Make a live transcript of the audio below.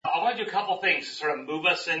want to do a couple things to sort of move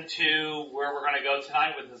us into where we're going to go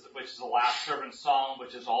tonight, which is the last servant song,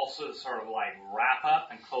 which is also sort of like wrap up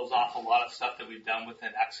and close off a lot of stuff that we've done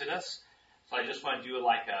within Exodus. So I just want to do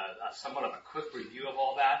like a somewhat of a quick review of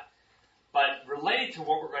all that. But related to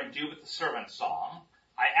what we're going to do with the servant song,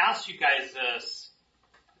 I asked you guys this,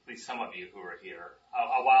 at least some of you who were here,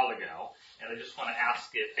 a while ago, and I just want to ask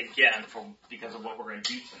it again because of what we're going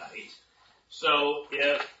to do tonight. So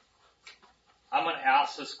if I'm going to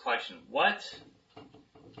ask this question, what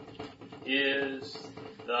is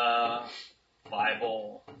the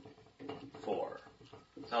Bible for?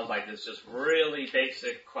 Sounds like it's just really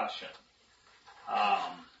basic question.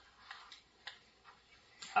 All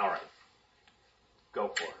right. Go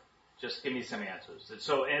for it. Just give me some answers.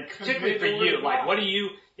 So, and particularly for you, like, what do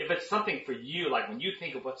you, if it's something for you, like when you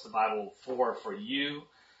think of what's the Bible for you,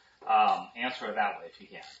 answer it that way if you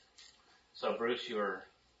can. So, Bruce, you're...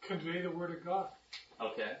 Convey the Word of God.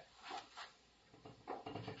 Okay.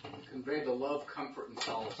 Convey the love, comfort, and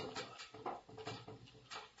solace of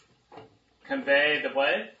God. Convey the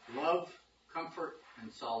what? Love, comfort,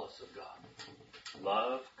 and solace of God.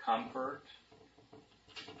 Love, comfort,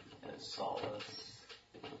 and solace.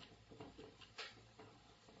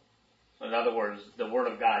 So in other words, the Word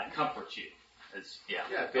of God comforts you.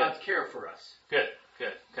 Yeah, God's care for us. Good.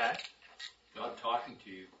 Okay. God talking to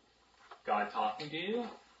you. God talking to you?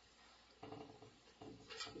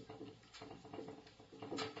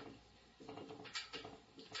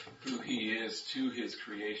 Who He is to His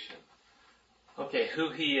creation. Okay,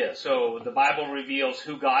 who He is. So the Bible reveals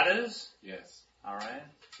who God is? Yes. All right.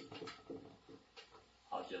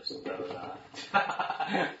 I'll just throw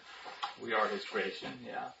that. We are His creation,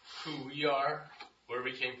 yeah. Who we are, where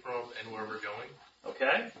we came from, and where we're going.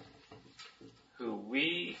 Okay. Who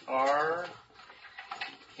we are,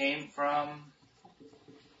 came from,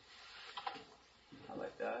 I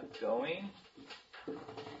like that, going.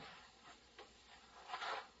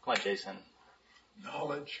 Come on, Jason.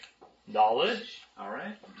 Knowledge. Knowledge, all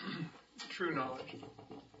right. True knowledge.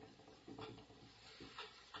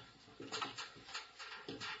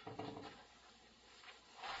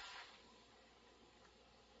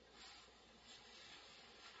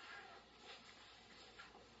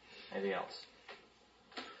 Anything else?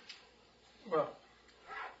 Well,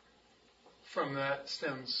 from that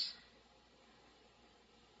stems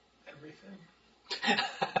everything.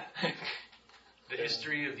 The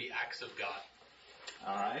history of the acts of God.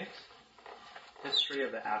 All right. History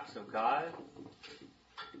of the acts of God.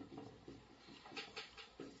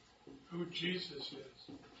 Who Jesus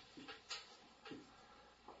is.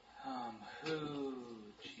 Who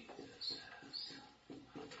Jesus is.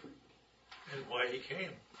 And why He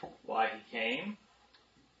came. Why He came.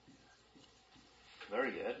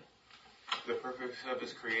 Very good. The purpose of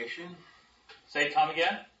His creation. Say Tom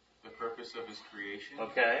again. The purpose of His creation.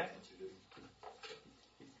 Okay.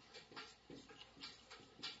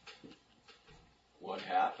 What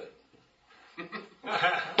happened?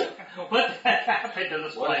 What happened to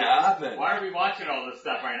this What place? happened? Why are we watching all this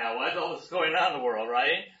stuff right now? Why is all this going on in the world,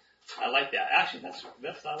 right? I like that. Actually, that's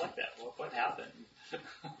I like that. What happened?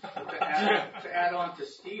 To add on to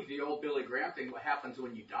Steve, the old Billy Graham thing, what happens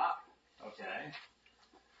when you die? Okay.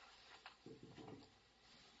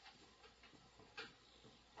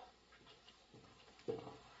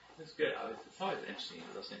 That's good. It's always interesting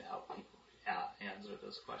listening to how people answer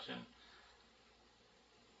this question.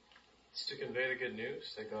 It's to convey the good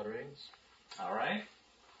news that God reigns. All right.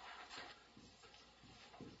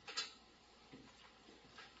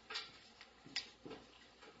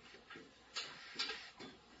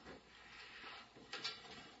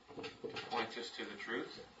 Points us to the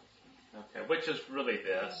truth. Okay, which is really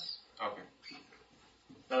this. Okay.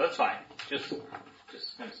 No, that's fine. Just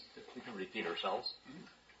we can repeat ourselves.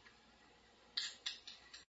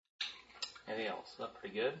 Anything else? Is that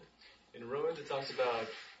pretty good? In Romans, it talks about,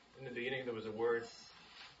 in the beginning there was a Word,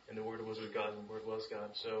 and the Word was with God, and the Word was God.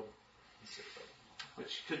 So,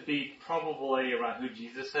 Which could be probably around who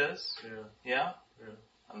Jesus is. yeah.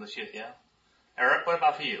 Yeah? Eric, what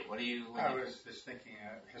about for you? What do you... I was just thinking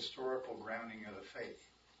a historical grounding of the faith.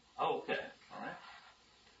 Oh, okay. All right.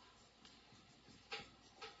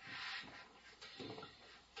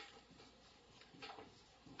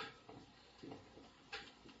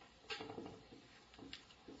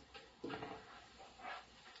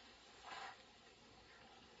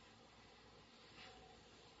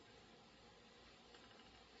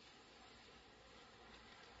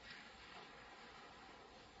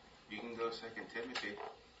 You can go 2 Timothy.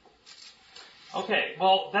 Okay,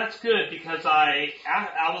 well, that's good because I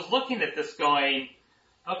was looking at this going,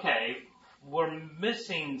 okay, we're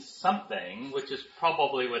missing something, which is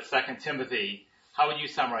probably what 2 Timothy, how would you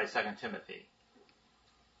summarize 2 Timothy?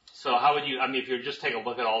 So how would you, I mean, if you just take a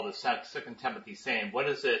look at all the 2 Timothy saying, what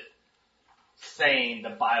is it saying the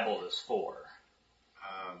Bible is for?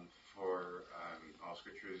 All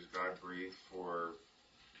scripture is God breathed for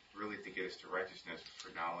really to get us to righteousness, for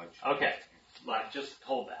knowledge. Okay, like just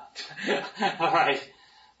hold that. All right.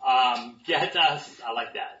 Get us, I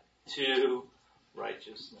like that, to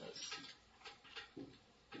righteousness.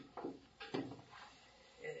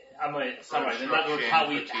 I'm going to summarize. In other words, how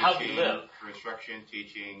we live. For instruction,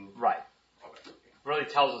 teaching. Right. All that. Okay. Really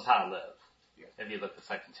tells us how to live. Yeah. If you look at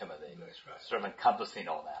 2 Timothy. That's right. Sort of encompassing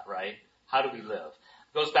all that, right? How do we live?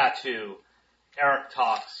 It goes back to Eric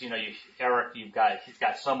talks, he's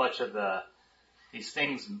got so much of these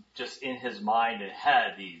things just in his mind and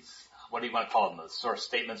head, these, what do you want to call them, those sort of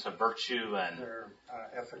statements of virtue and... They're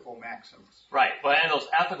ethical maxims. Right, but and those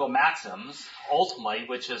ethical maxims, ultimately,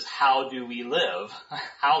 which is how do we live,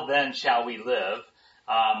 how then shall we live,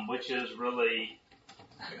 which is really,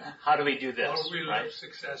 how do we do this, How we right? live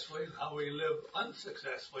successfully, how we live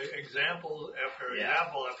unsuccessfully, example after Yeah.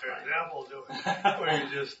 example after Right. example, doing where you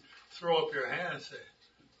just throw up your hand and say,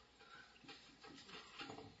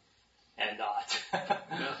 And not.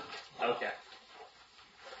 no. Okay.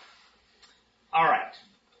 All right.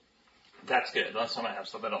 That's good. Unless someone has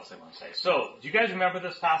something else they want to say. So, do you guys remember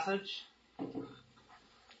this passage?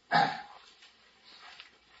 And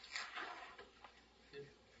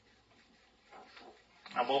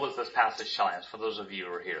what was this passage telling us for those of you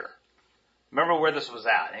who are here? Remember where this was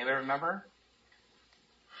at? Anybody remember?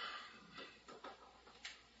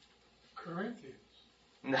 Corinthians.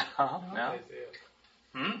 No. No. Isaiah.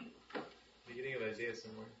 Beginning of Isaiah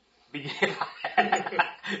somewhere.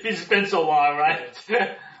 It's been so long, right?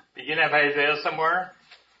 Beginning of Isaiah somewhere?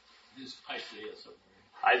 This Isaiah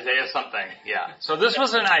somewhere. Isaiah something, yeah. So this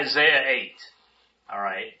was in Isaiah 8,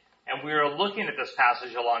 alright? And we were looking at this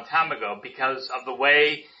passage a long time ago because of the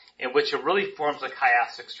way in which it really forms a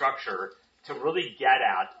chiastic structure to really get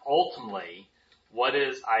at, ultimately, what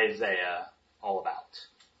is Isaiah all about?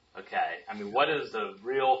 Okay? I mean, what is the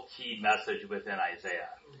real key message within Isaiah?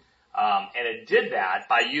 And it did that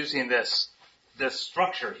by using this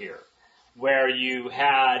structure here, where you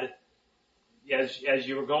had, as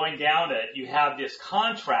you were going down it, you have this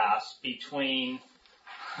contrast between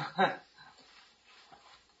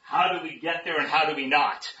how do we get there and how do we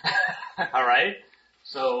not? All right.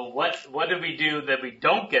 So what do we do that we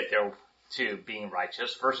don't get there to being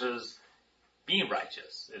righteous versus being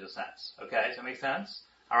righteous in a sense? Okay, does that make sense?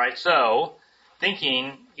 All right. So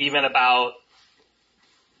thinking even about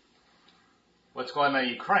what's going on in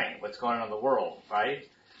Ukraine, what's going on in the world, right?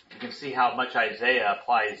 You can see how much Isaiah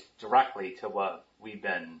applies directly to what we've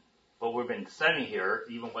been studying here,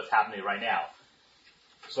 even what's happening right now.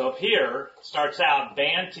 So up here starts out,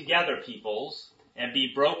 band together peoples and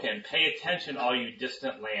be broken. Pay attention, all you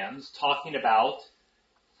distant lands, talking about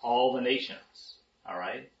all the nations. All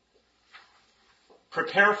right?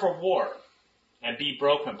 Prepare for war and be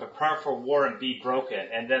broken. Prepare for war and be broken.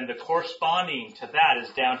 And then the corresponding to that is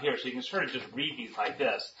down here. So you can sort of just read these like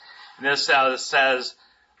this. And this says,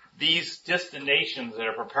 these distant nations that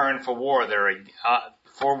are preparing for war,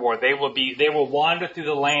 they will wander through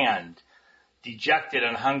the land, dejected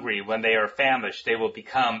and hungry. When they are famished, they will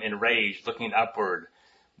become enraged, looking upward,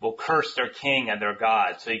 will curse their king and their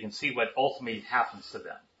God. So you can see what ultimately happens to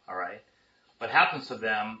them. All right? What happens to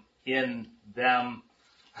them in them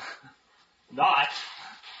not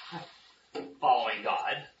following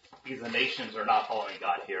God, because the nations are not following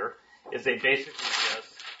God here, is they basically just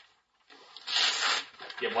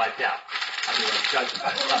get wiped out. I mean, like judgment.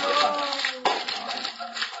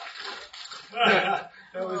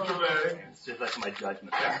 That was dramatic. It's just like my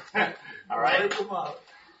judgment there. All right? Wipe them out.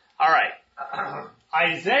 All right.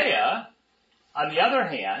 Isaiah, on the other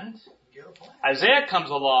hand, Get a plan. Isaiah comes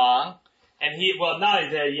along, and not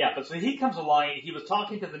Isaiah yet, but so he comes along, he was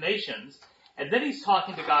talking to the nations, and then he's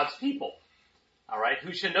talking to God's people. All right?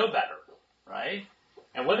 Who should know better, right?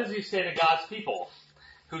 And what does he say to God's people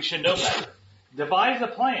who should know better? Devise a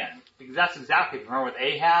plan. Because that's exactly, remember with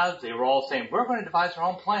Ahaz, they were all saying, we're going to devise our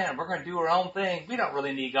own plan, we're going to do our own thing, we don't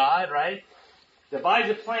really need God, right? Devise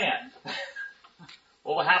a plan.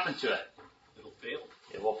 What will happen to it? It'll fail.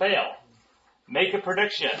 It will fail. Make a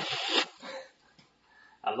prediction.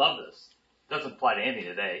 I love this. Doesn't apply to anything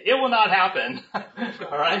today. It will not happen.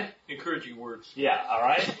 All right? Encouraging words. Yeah, all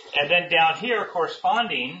right? And then down here,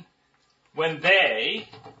 corresponding, when they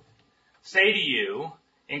say to you,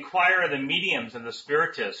 inquire of the mediums and the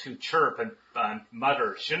spiritists who chirp and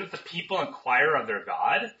mutter, shouldn't the people inquire of their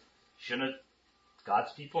God? Shouldn't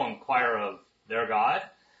God's people inquire of their God?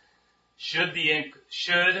 Should they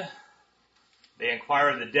inquire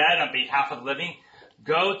of the dead on behalf of the living?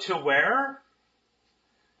 Go to where?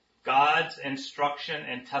 God's instruction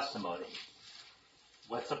and testimony.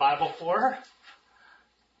 What's the Bible for?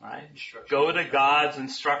 Right? Go to God's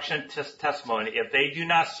instruction, testimony. If they do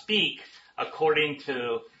not speak according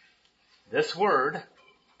to this word,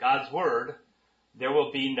 God's word, there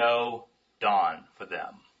will be no dawn for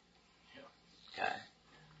them. Okay.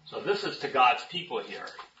 So this is to God's people here.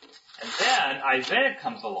 And then Isaiah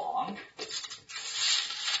comes along,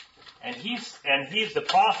 and he's the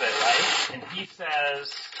prophet, right? And he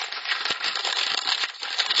says,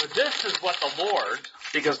 so this is what the Lord,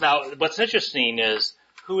 because now what's interesting is,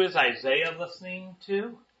 who is Isaiah listening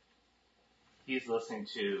to? He's listening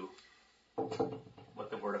to what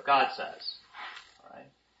the Word of God says. All right?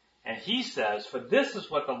 And he says, for this is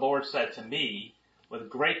what the Lord said to me with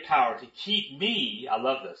great power to keep me, I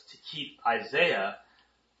love this, to keep Isaiah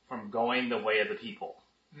from going the way of the people.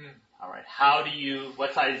 All right.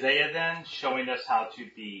 What's Isaiah then? Showing us how to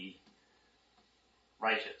be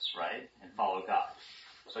righteous, right? And follow God.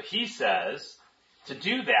 So he says, to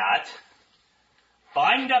do that,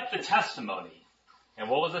 bind up the testimony. And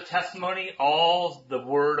what was the testimony? All the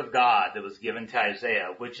word of God that was given to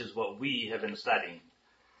Isaiah, which is what we have been studying.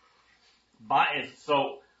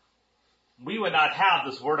 So we would not have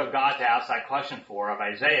this word of God to ask that question for of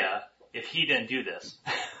Isaiah if he didn't do this.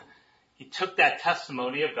 He took that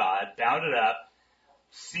testimony of God, bound it up,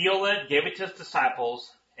 sealed it, gave it to his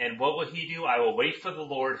disciples, and what will he do? I will wait for the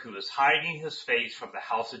Lord who is hiding his face from the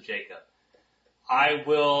house of Jacob. I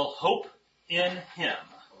will hope in him.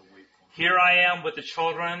 Here I am with the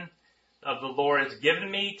children of the Lord has given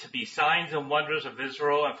me to be signs and wonders of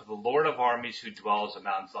Israel and for the Lord of armies who dwells in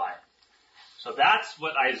Mount Zion. So that's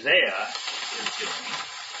what Isaiah is doing.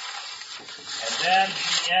 And then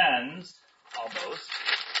he ends, almost,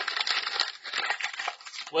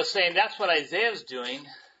 was saying that's what Isaiah is doing,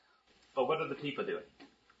 but what are the people doing?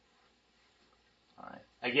 All right.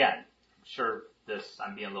 Again, I'm sure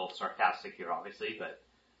I'm being a little sarcastic here, obviously, but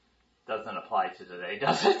doesn't apply to today,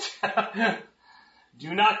 does it?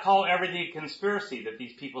 Do not call everything a conspiracy that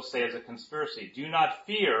these people say is a conspiracy. Do not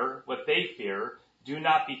fear what they fear. Do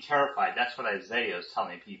not be terrified. That's what Isaiah is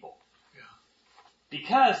telling people. Yeah.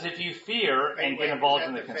 Because if you fear and get involved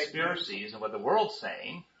in the is that the fake conspiracies and what the world's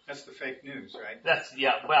saying, That's the fake news, right?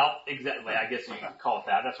 exactly. I guess you could call it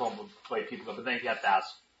that. That's one way people go. But then you have to ask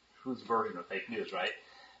whose version of fake news, right?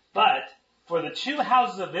 But for the two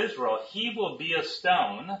houses of Israel, he will be a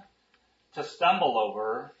stone to stumble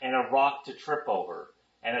over and a rock to trip over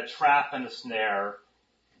and a trap and a snare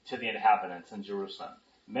to the inhabitants in Jerusalem.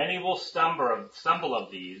 Many will stumble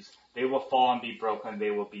of these. They will fall and be broken.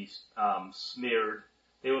 They will be smeared.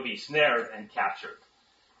 They will be snared and captured.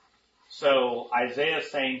 So Isaiah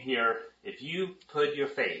is saying here, if you put your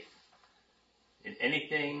faith in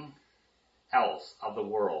anything else of the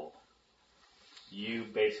world, you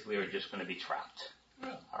basically are just going to be trapped.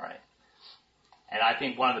 Yeah. All right. And I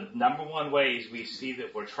think one of the number one ways we see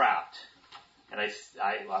that we're trapped, and I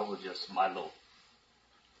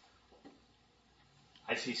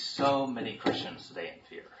see so many Christians today in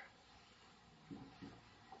fear.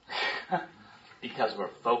 Because we're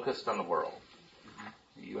focused on the world.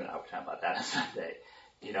 You and I were talking about that on Sunday.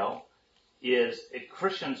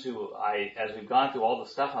 Christians who as we've gone through all the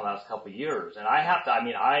stuff in the last couple of years, and I'm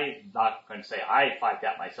not going to say I fight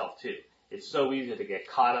that myself too. It's so easy to get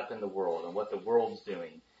caught up in the world and what the world's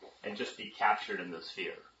doing and just be captured in this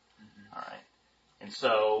fear. Mm-hmm. All right. And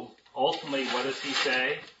so ultimately, what does he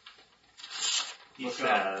say? He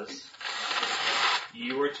says,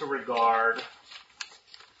 you are to regard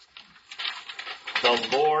the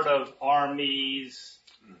Lord of armies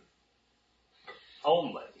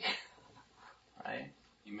only. Right?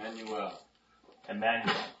 Emmanuel.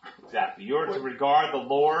 Exactly. You're to regard the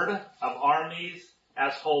Lord of armies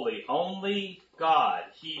as holy. Only God,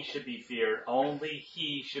 he should be feared. Only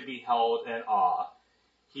he should be held in awe.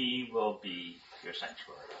 He will be your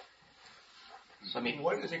sanctuary. So,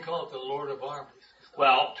 What does he call it? The Lord of armies?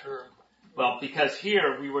 Well, because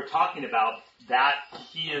here we were talking about that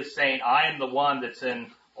he is saying, I'm the one that's in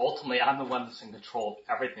control of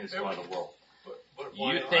everything that's going on in the world. But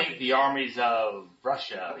You think the armies of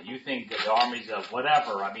Russia, you think the armies of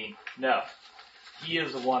whatever, no. He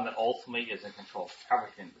is the one that ultimately is in control of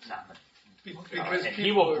everything that's happening. Because and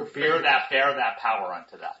he will bear that power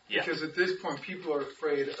unto that. Yeah. Because at this point, people are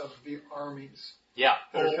afraid of the armies Yeah.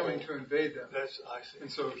 that are coming to invade them. I see.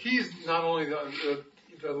 And so he's not only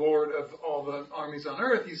the Lord of all the armies on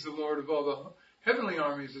earth, he's the Lord of all the heavenly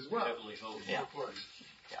armies as well. Heavenly host. Yeah. Of course.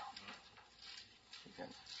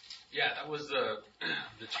 Yeah, that was the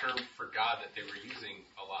term for God that they were using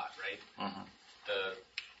a lot, right? Mm-hmm.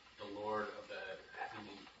 The Lord of the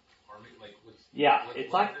heavenly army, like what's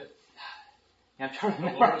it's like it? I'm trying to The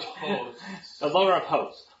remember. Lord of hosts. The Lord of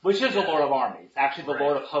hosts, which is the Lord of armies. Actually, the Right.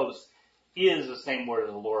 Lord of hosts is the same word as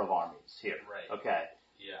the Lord of armies here. Right. Okay.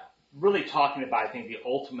 Yeah. Really talking about, I think, the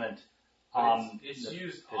ultimate. But it's the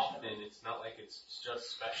used vision of often. it. It's not like it's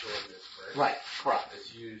just special in this verse. Right. Correct.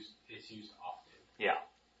 It's used often. Yeah.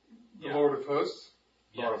 The Lord of hosts.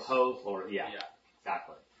 Lord of Yes. hosts. Lord. Yeah. Yeah.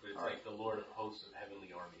 Exactly. But it's All like the Lord of hosts of heavenly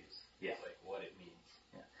armies. Yeah. It's like what it means.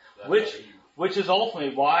 Yeah. So that's Which- how you- Which is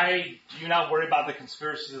ultimately why do you not worry about the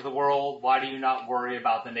conspiracies of the world? Why do you not worry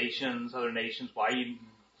about the nations, other nations? Why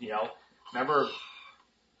you know, remember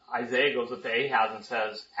Isaiah goes up to Ahaz and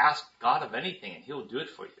says, ask God of anything and he'll do it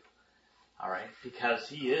for you. Alright? Because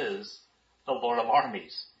he is the Lord of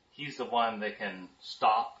armies. He's the one that can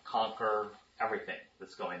stop, conquer everything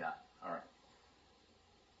that's going on. Alright.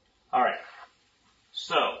 Alright.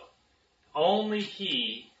 So, only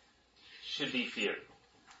he should be feared.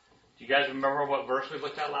 Do you guys remember what verse we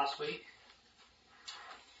looked at last week?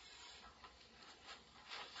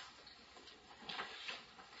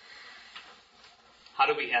 How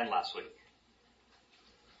did we end last week?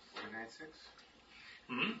 49:6.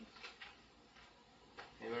 Hmm?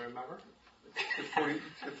 Anyone remember? 49:6.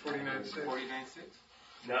 49:6.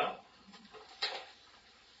 No?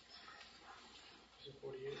 Is it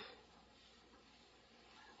 48?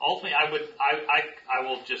 Ultimately, I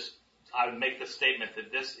would make the statement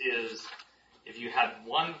that this is, if you had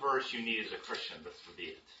one verse you need as a Christian, this would be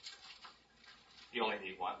it. You only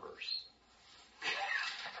need one verse.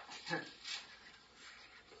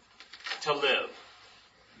 To live.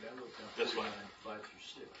 This one. 5-6.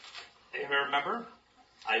 Anyone remember?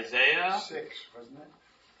 Isaiah? 6, wasn't it?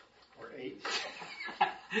 Or 8?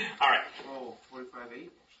 Alright. Oh, 45:8.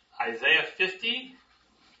 Isaiah 50,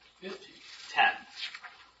 50. 10.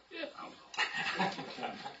 Yeah.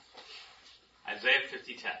 Isaiah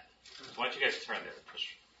 50, 10. Why don't you guys turn there?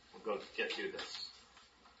 We'll go get through this.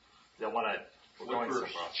 We're What going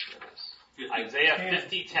verse? somewhere else here it is. 50. Isaiah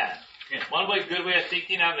 50, 10. 10. One good way of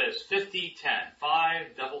thinking of it is 50, 10.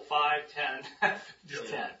 5, double 5, 10. 50,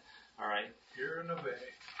 10. Alright? Hear and obey.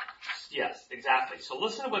 Yes, exactly. So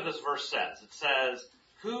listen to what this verse says. It says,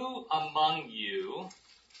 who among you,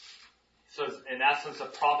 so in essence the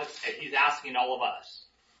prophets, he's asking all of us.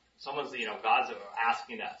 God's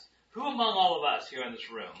asking us. Who among all of us here in this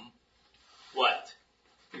room, what?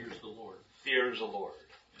 Fears the Lord. Fears the Lord.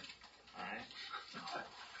 Alright?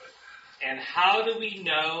 And how do we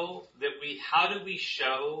know how do we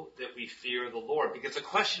show that we fear the Lord? Because the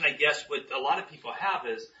question, I guess, what a lot of people have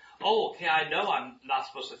is, oh, okay, I know I'm not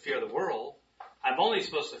supposed to fear the world. I'm only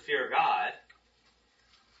supposed to fear God.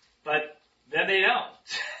 But then they don't.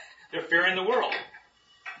 They're fearing the world.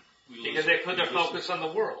 Because they put their focus on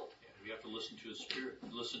the world. Yeah, we have to listen to His Spirit.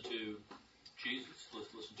 Listen to Jesus.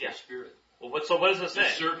 Listen to Yeah. His Spirit. Well, what does it say?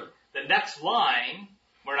 His servant. The next line,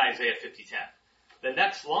 we're in Isaiah 50:10. The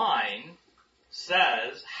next line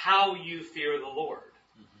says how you fear the Lord.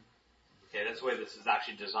 Okay, that's the way this is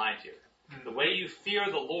actually designed here. The way you fear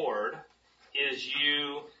the Lord is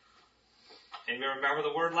and you remember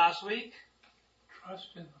the word last week? Trust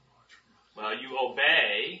in the Well, you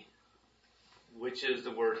obey, which is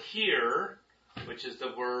the word hear, which is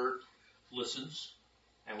the word, Listens.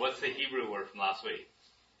 and what's the Hebrew word from last week?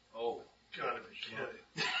 Oh. Lord. Gotta be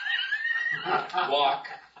kidding. Walk.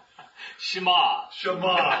 Shema.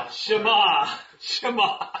 Shema. Shema.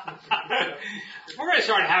 Shema. We're going to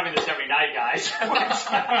start having this every night, guys.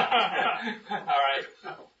 Alright.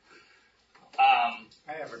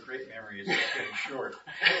 I have a great memory. It's just getting short.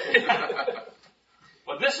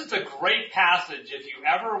 Well, this is a great passage if you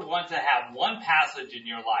ever want to have one passage in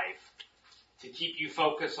your life to keep you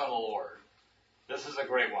focused on the Lord. This is a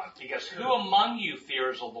great one. Because who among you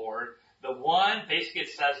fears the Lord? The one, basically it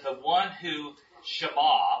says, the one who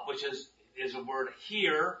Shema, which is a word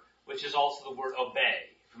hear, which is also the word obey.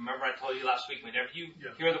 Remember I told you last week, whenever you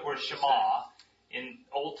hear the word Shema in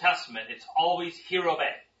Old Testament, it's always hear,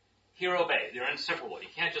 obey. Hear, obey. They're inseparable. You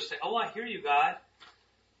can't just say, oh, I hear you, God.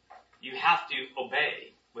 You have to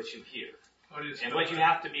obey what you hear. How do you And spell what you that?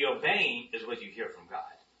 have to be obeying is what you hear from God.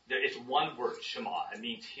 It's one word, Shema. It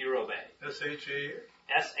means hear, obey. S-H-A-O-E.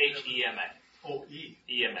 S-H-E-M-A.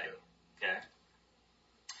 E-M-A. Okay?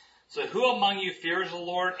 So who among you fears the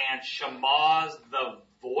Lord and Shema's the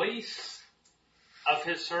voice of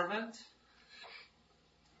his servant?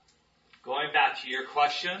 Going back to your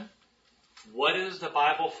question, what is the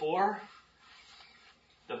Bible for?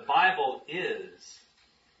 The Bible is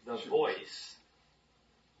the voice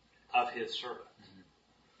of his servant.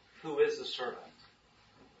 Who is the servant?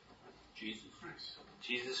 Jesus.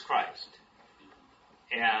 Jesus Christ.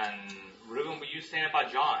 And Reuben, were you saying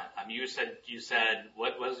about John? I mean, you said,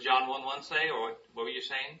 what does John 1:1 say, or what were you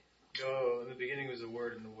saying? Oh, in the beginning was the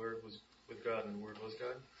Word, and the Word was with God, and the Word was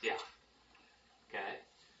God. Yeah. Okay.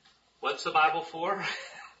 What's the Bible for?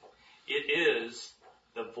 It is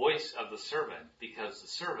the voice of the servant, because the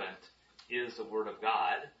servant is the Word of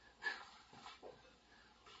God,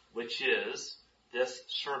 which is this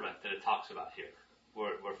servant that it talks about here.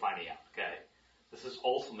 We're finding out, okay? This is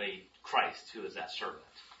ultimately Christ who is that servant.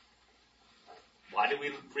 Why do we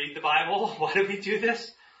read the Bible? Why do we do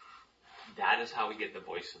this? That is how we get the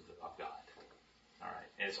voice of God. Alright.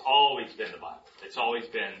 And it's always been the Bible. It's always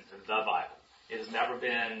been the Bible. It has never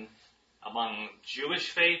been among Jewish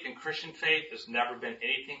faith and Christian faith. There's never been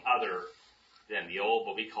anything other than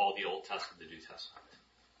what we call the Old Testament, the New Testament.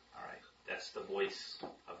 Alright. That's the voice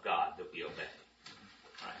of God that we obey.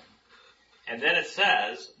 Alright. And then it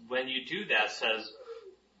says, when you do that, it says,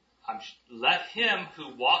 let him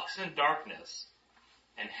who walks in darkness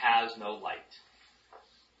and has no light.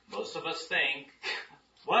 Most of us think,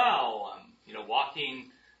 well, walking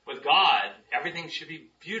with God, everything should be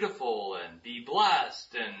beautiful and be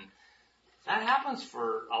blessed, and that happens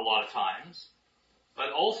for a lot of times. But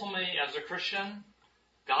ultimately, as a Christian,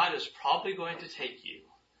 God is probably going to take you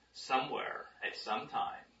somewhere at some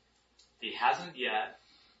time. If He hasn't yet,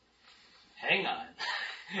 hang on.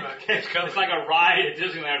 Right. It's like a ride at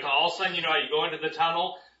Disneyland. So all of a sudden, you go into the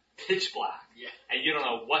tunnel, pitch black. Yeah. And you don't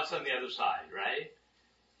know what's on the other side, right?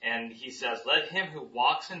 And He says, let him who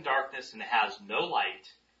walks in darkness and has no light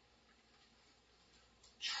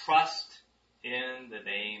trust in the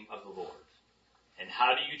name of the Lord. And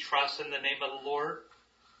how do you trust in the name of the Lord?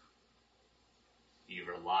 You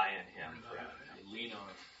rely on Him forever. You lean on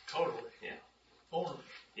it. Totally. Yeah. Only.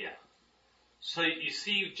 Yeah. So you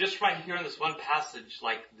see, just right here in this one passage,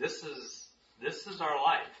 like this is our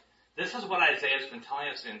life. This is what Isaiah's been telling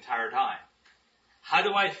us the entire time. How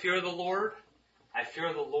do I fear the Lord? I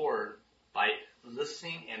fear the Lord by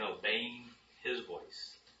listening and obeying His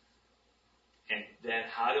voice. And then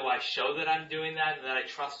how do I show that I'm doing that and that I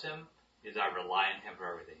trust Him? Is I rely on Him for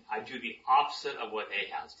everything. I do the opposite of what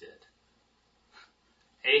Ahaz did.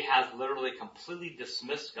 Ahaz literally completely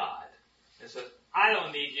dismissed God and said, I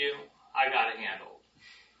don't need you. I got it handled.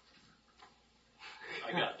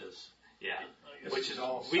 I got this. Yeah. This Which is,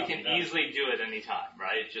 all we can summed up. easily do it anytime,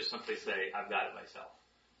 right? Just simply say, I've got it myself.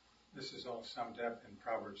 This is all summed up in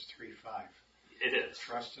Proverbs 3:5. It is.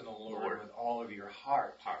 Trust in the Lord, Lord. with all of your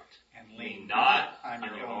heart, Heart. and Lean lean not not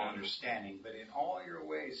on your own own understanding, but in all your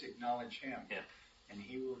ways acknowledge Him, Yeah. and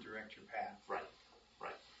He will direct your path. Right.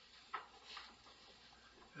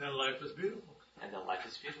 And then life is beautiful. And then life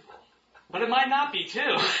is beautiful. But it might not be too.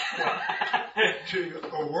 To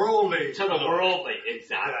a worldly. To the worldly.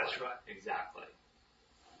 Exactly. That's right. Exactly.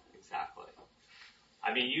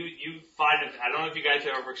 I mean, you find, I don't know if you guys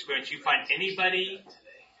have ever experienced, you find anybody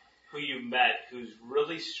who you met who's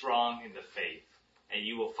really strong in the faith, and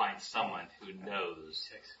you will find someone who knows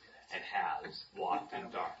and has walked in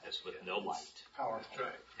darkness with no light Powerful. That's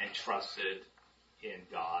right. and trusted in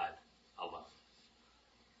God alone.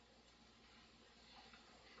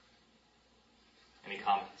 Any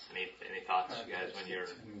comments? Any thoughts, you guys, when you're...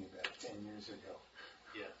 To me about 10 years ago.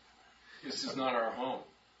 This is not our home.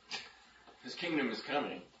 His kingdom is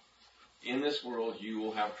coming. In this world, you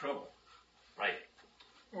will have trouble. Right.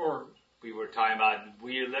 Or We were talking about,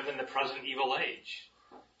 we live in the present evil age.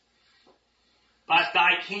 But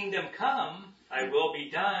thy kingdom come, thy will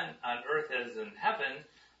be done on earth as in heaven.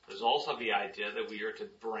 There's also the idea that we are to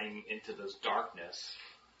bring into this darkness,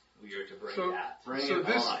 we are to bring So- that. Bring so it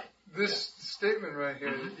this on. this statement right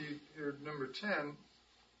here, that you're number 10.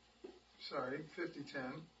 Sorry,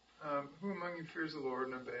 50:10. Who among you fears the Lord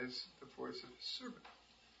and obeys the voice of His servant?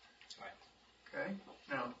 Right. Okay.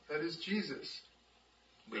 Now that is Jesus.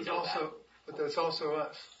 We There's know also, that. but that's also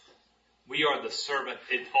us. We are the servant.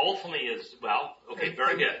 It ultimately is, well, okay, And-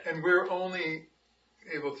 very and- good. And we're only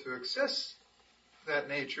able to access that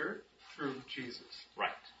nature through Jesus.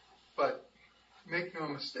 Right. But make no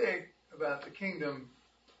mistake about the kingdom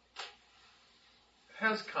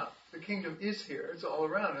has come. The kingdom is here. It's all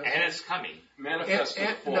around us. And it's coming. Manifest to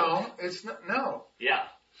the full. No, it's not. No, Yeah.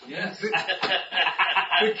 Yes.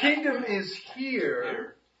 the kingdom is here.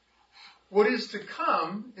 Here. What is to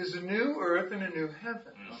come is a new earth and a new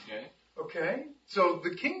heaven. Okay. Okay? So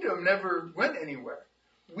the kingdom never went anywhere.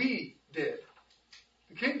 We did.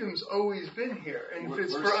 The kingdom's always been here. And if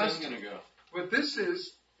it's Where's for us, sin going to go? what this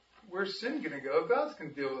is, where's sin going to go? God's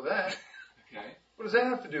going to deal with that. Okay. What does that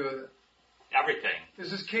have to do with it? everything.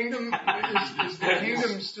 Is his kingdom, is the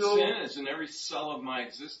kingdom still? Sin is in every cell of my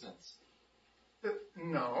existence.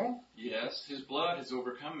 No. Yes, his blood has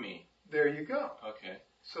overcome me. There you go. Okay.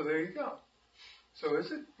 So there you go. So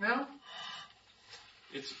is it now?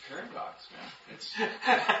 It's a paradox, man.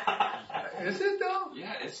 It's Is it though?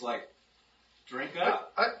 yeah, it's like drink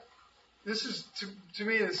up. This is to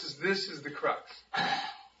me. This is the crux.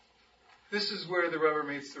 This is where the rubber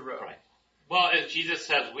meets the road. Right. Well, as Jesus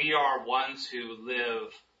says, we are ones who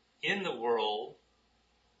live in the world,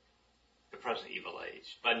 the present evil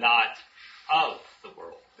age, but not of the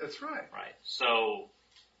world. That's right. Right. So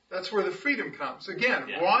That's where the freedom comes. Again,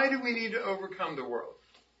 Yeah. why do we need to overcome the world?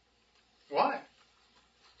 Why?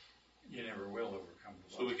 You never will overcome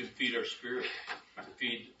the So we world. can feed our spirit,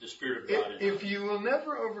 feed the Spirit of God. in If us. you will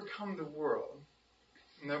never overcome the world,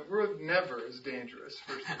 and that word never is dangerous,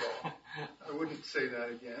 first of all. I wouldn't say that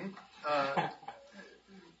again.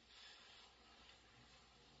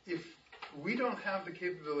 If we don't have the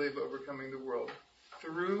capability of overcoming the world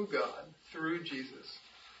through God, through Jesus,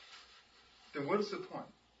 then what is the point?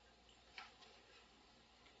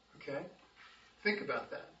 Okay? Think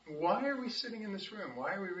about that. Why are we sitting in this room?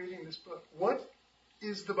 Why are we reading this book? What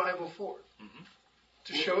is the Bible for? Mhm.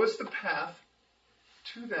 To show us the path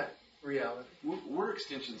to that reality. We're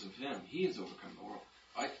extensions of him. He has overcome the world.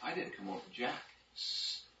 I didn't come over Jack.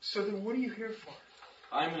 So then what are you here for?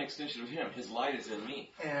 I'm an extension of him. His light is in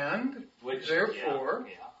me. And which, therefore,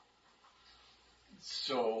 yeah.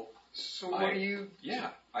 So what do you...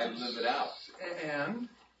 yeah, I live it out. And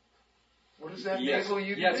what does that Yes, enable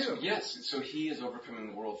you to yes, do? yes. So he is overcoming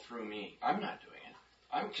the world through me. I'm not doing it.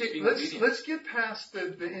 I'm just Okay, being let's obedient. get past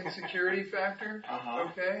the insecurity factor, Uh-huh.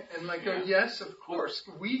 okay? And go, Yeah. yes, of course,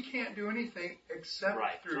 we can't do anything except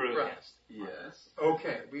Right, through through Christ. Yes.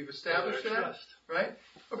 Okay, we've established that, Trust. right?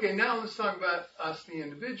 Okay, now let's talk about us, the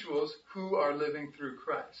individuals who are living through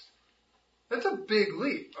Christ. That's a big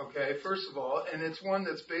leap, okay, first of all, and it's one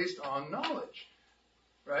that's based on knowledge,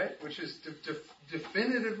 right? Which is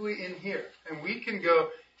definitively in here. And we can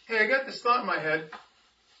go, hey, I got this thought in my head.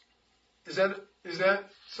 Is that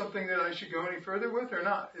something that I should go any further with or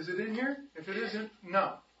not? Is it in here? If it isn't,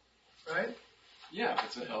 no. Right? Yeah,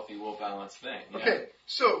 it's a healthy, well-balanced thing. Yeah. Okay,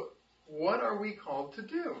 so what are we called to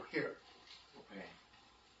do here? Okay.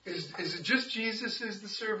 Is it just Jesus is the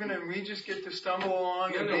servant and we just get to stumble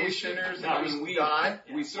along and No, be we sinners should- and I just mean, we die?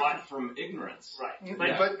 We suffer from ignorance. Right.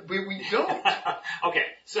 But we don't. Okay,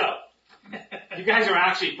 so you guys are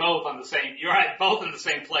actually both on the same. You're both in the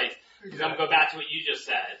same place. Because I'm gonna go back to what you just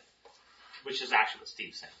said, which is actually what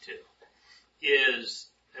Steve's saying too.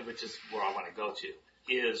 Which is where I want to go to.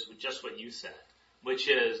 Is just what you said, which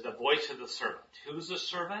is the voice of the servant. Who's the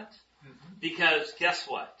servant? Mm-hmm. Because guess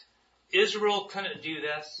what? Israel couldn't do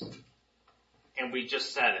this, and we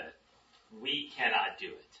just said it. We cannot do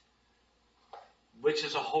it. Which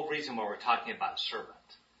is the whole reason why we're talking about a servant.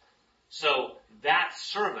 So that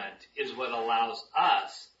servant is what allows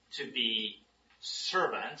us to be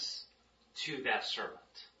servants to that servant.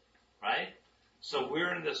 Right? So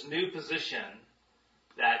we're in this new position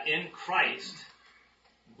that in Christ,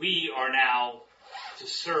 we are now to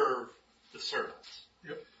serve the servants.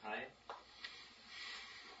 Yep. Right?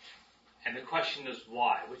 And the question is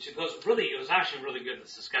why? Which it was actually really good,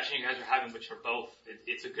 this discussion you guys are having, which are both,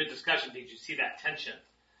 it's a good discussion because you see that tension.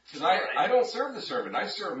 Because I don't serve the servant. I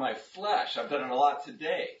serve my flesh. I've done it a lot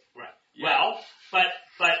today. Right. Yeah. Well, but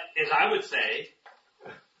as I would say,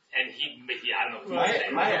 and I don't know if he would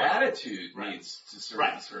say My it. attitude Right. needs to serve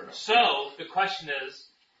Right. the servant. So the question is,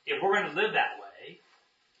 if we're going to live that way,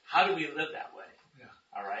 how do we live that way? Yeah.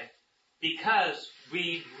 All right? Because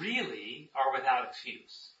we really are without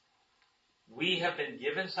excuse. We have been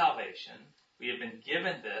given salvation. We have been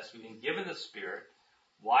given this. We've been given the Spirit.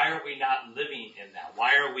 Why are we not living in that?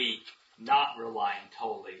 Why are we not relying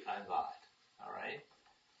totally on God? All right?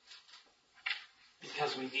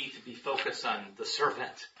 Because we need to be focused on the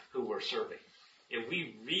servant who we're serving. If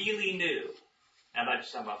we really knew, and I'm not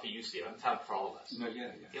just talking about for you, Steve, I'm talking for all of us. No, yeah.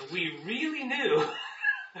 If we really knew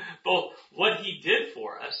both what he did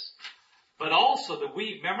for us, but also that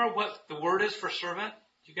remember what the word is for servant?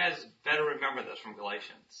 You guys better remember this from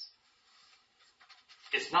Galatians.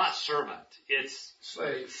 It's not servant, it's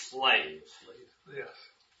Slave. slave. Yes.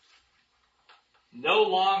 No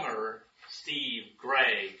longer, Steve,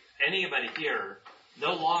 Greg, anybody here,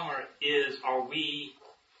 no longer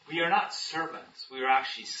we are not servants, we are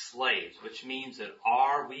actually slaves, which means that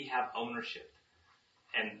we have ownership.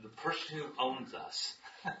 And the person who owns us,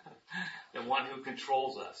 the one who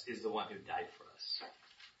controls us, is the one who died for us.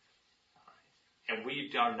 And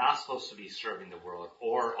we are not supposed to be serving the world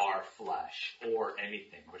or our flesh or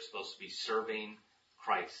anything. We're supposed to be serving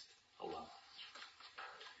Christ alone.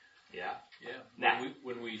 Yeah? Yeah. Now-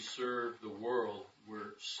 When we serve the world,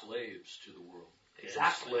 we're slaves to the world.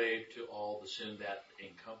 Exactly. And slave to all the sin that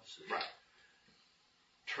encompasses. Right.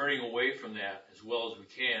 Turning away from that as well as we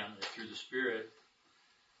can, and through the Spirit,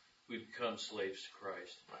 we become slaves to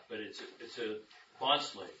Christ. Right. But it's a bond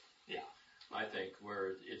slave. Yeah. I think,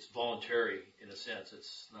 where it's voluntary in a sense.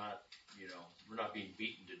 It's not, we're not being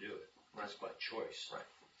beaten to do it. It's by choice. Right.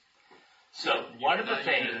 So one of the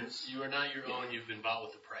things, You are not your own. You've been bought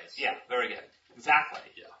with a price. yeah, very good. Exactly.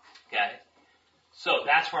 Yeah. Okay. So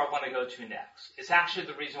that's where I want to go to next. It's actually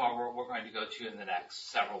the reason why we're going to go to in the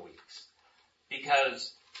next several weeks.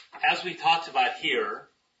 Because as we talked about here,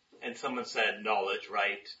 and someone said knowledge,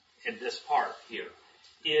 right, in this part here,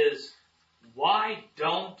 is why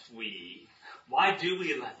do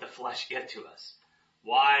we let the flesh get to us?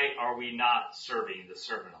 Why are we not serving the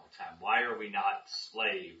servant all the time? Why are we not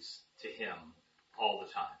slaves to him all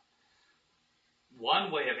the time?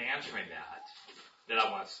 One way of answering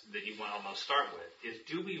that you want to almost start with is,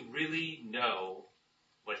 do we really know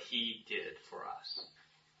what he did for us?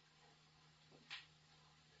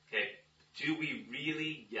 Okay, do we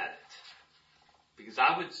really get it? Because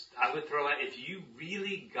I would throw out, if you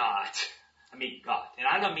really got, and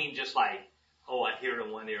I don't mean just like, oh, I hear it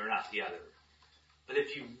in one ear and not the other. But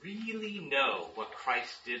if you really know what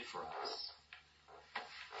Christ did for us,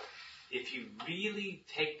 if you really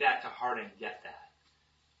take that to heart and get that,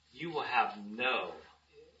 you will have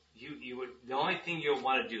the only thing you'll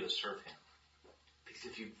want to do is serve him. Because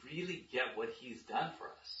if you really get what he's done for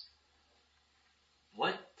us,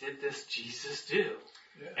 what did this Jesus do?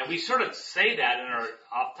 Yeah. And we sort of say that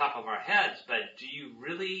off the top of our heads, but do you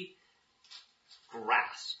really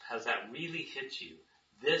grasp? Has that really hit you?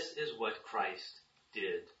 This is what Christ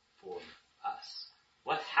did for us.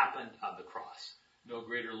 What happened on the cross? No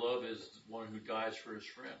greater love is one who dies for his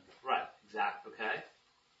friend. Right, exactly, okay?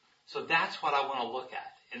 So that's what I want to look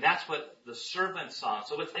at. And that's what the servant song.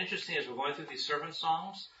 So what's interesting is we're going through these servant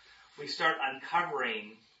songs, we start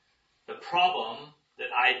uncovering the problem that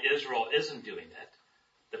Israel isn't doing it.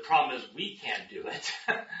 The problem is we can't do it.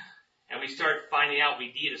 And we start finding out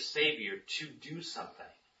we need a Savior to do something.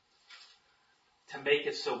 To make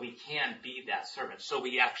it so we can be that servant. So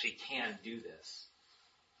we actually can do this.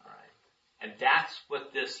 Alright. And that's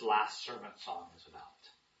what this last servant song is about.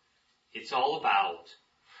 It's all about,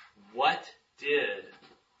 what did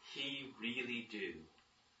he really do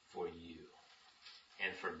for you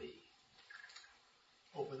and for me?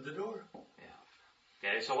 Open the door. Yeah.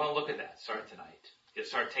 Okay, so I want to look at that. Start tonight. You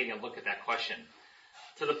start taking a look at that question.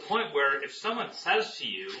 To the point where if someone says to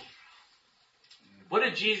you, what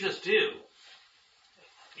did Jesus do?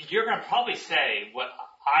 You're going to probably say what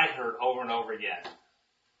I heard over and over again.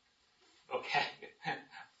 Okay?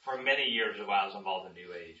 For many years while I was involved in the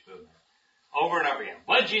New Age movement. Over and over again.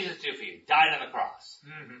 What did Jesus do for you? Died on the cross.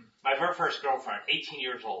 Mm-hmm. My very first girlfriend, 18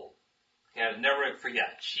 years old. Okay, I'll never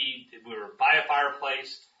forget. We were by a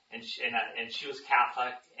fireplace, and she was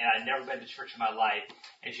Catholic, and I'd never been to church in my life,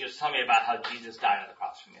 and she was telling me about how Jesus died on the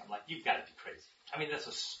cross for me. I'm like, you've got to be crazy. That's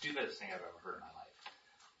the stupidest thing I've ever heard in my life.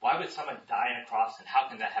 Why would someone die on a cross, and how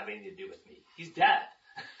can that have anything to do with me? He's dead.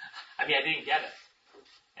 I didn't get it.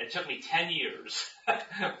 And it took me 10 years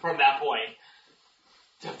from that point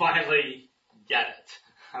to finally get it.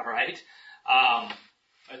 All right? I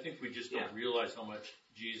think we just don't realize how much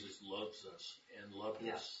Jesus loves us and loved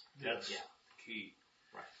us. That's the key.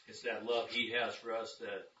 Right. It's that love he has for us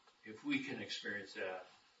that if we can experience that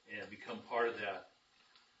and become part of that,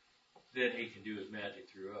 then he can do his magic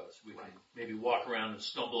through us. We can maybe walk around and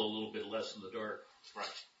stumble a little bit less in the dark.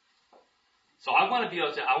 Right. So I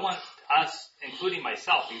want us, including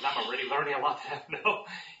myself, because I'm already learning a lot that I know,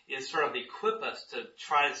 is sort of equip us to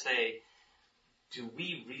try to say, do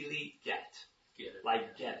we really get it?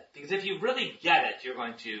 Get it. Because if you really get it, you're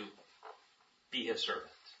going to be his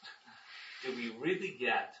servant. Do we really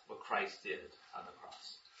get what Christ did on the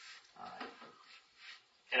cross? All right.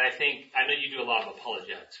 And I know you do a lot of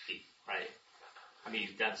apologetics, Pete, right?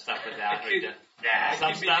 You've done stuff with that. I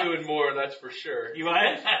could be doing more, that's for sure. You what?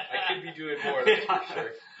 I could be doing more, that's for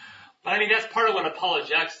sure. But that's part of what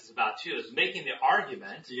apologetics is about too, is making the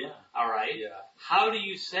argument. Yeah. All right. Yeah. How do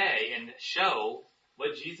you say and show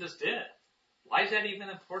what Jesus did? Why is that even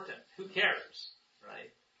important? Who cares? Right?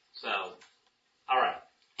 So, all right.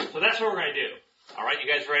 So that's what we're going to do. All right.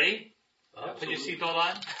 You guys ready? Put your seatbelt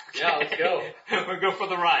on? Yeah, let's go. We'll go for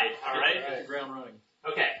the ride. All right? Hit the ground running.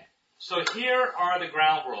 Okay. So here are the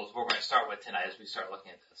ground rules we're going to start with tonight as we start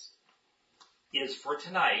looking at this. Is for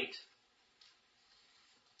tonight,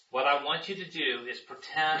 what I want you to do is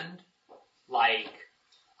pretend like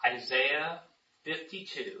Isaiah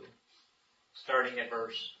 52, starting at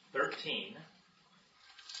verse 13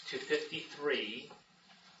 to 53:11.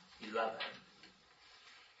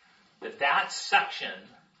 That section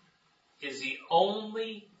is the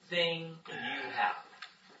only thing you have.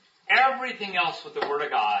 Everything else with the Word of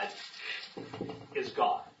God is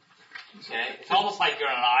gone. Okay? It's almost like you're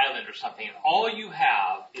on an island or something, and all you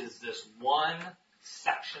have is this one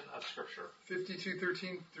section of Scripture.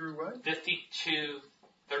 52:13 through what?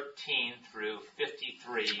 52:13 through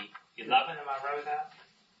 53:11. Am I right with that?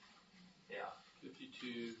 Yeah.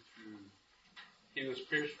 52 through. He was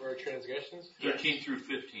pierced for our transgressions. 13 through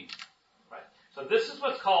 15. Right. So this is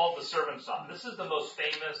what's called the servant song. This is the most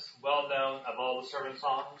famous, well-known of all the servant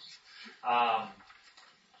songs.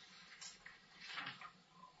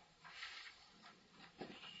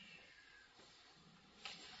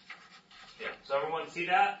 Yeah. So everyone see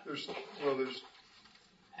that? There's.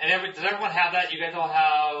 And does everyone have that? You guys all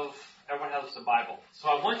have. Everyone has the Bible. So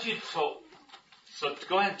I want you. So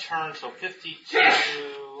go ahead and turn. So 52.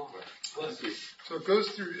 So it goes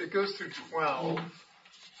through 12.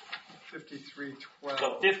 53:12.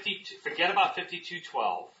 So 52. Forget about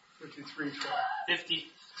 52:12. 53:12.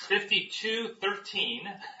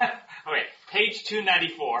 52:13. Okay, page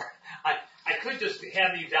 294. I could just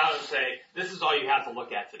hand these out and say, this is all you have to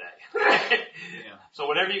look at today. Yeah. So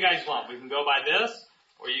whatever you guys want. We can go by this,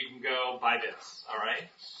 or you can go by this. All right?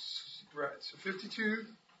 Right. So 52.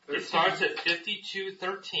 It starts at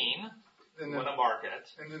 52:13. And I'm then, going to mark it.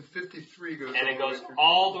 and then 53 goes. And it all the goes way through.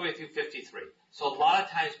 all the way through 53. So a lot of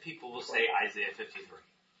times people will say Isaiah 53.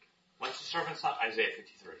 What's the servant song? Isaiah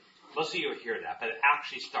 53. Most of you will hear that, but it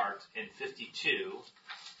actually starts in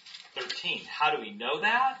 52:13. How do we know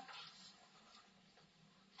that?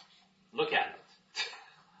 Look at it.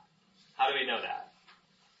 How do we know that?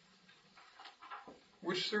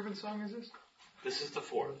 Which servant song is this? This is the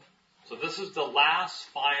fourth. So this is the last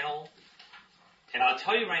final. And I'll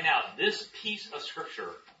tell you right now, this piece of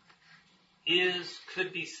scripture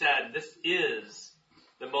could be said, this is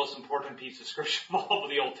the most important piece of scripture of all of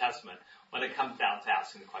the Old Testament when it comes down to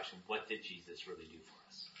asking the question, what did Jesus really do for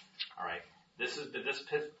us? Alright? This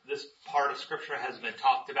part of scripture has been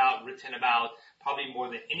talked about, written about, probably more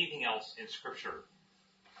than anything else in scripture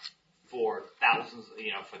for thousands,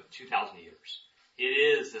 for 2,000 years. It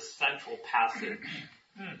is the central passage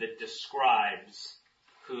that describes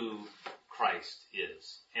who Christ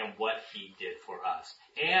is and what he did for us.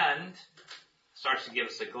 And starts to give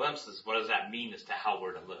us a glimpse of what does that mean as to how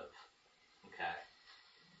we're to live. Okay.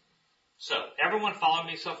 So, everyone follow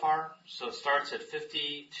me so far? So it starts at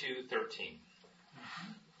 52:13.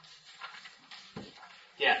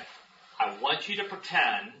 Again, I want you to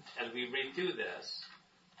pretend, as we read through this,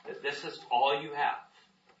 that this is all you have.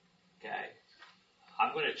 Okay?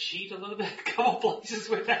 I'm going to cheat a little bit, a couple places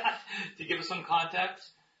with that to give us some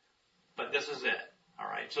context. But this is it.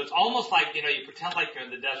 Alright? So it's almost like, you pretend like you're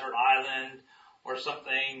in the desert island or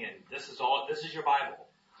something, and this is your Bible.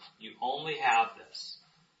 You only have this.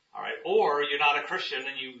 Alright? Or you're not a Christian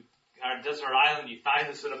and you are on a desert island, you find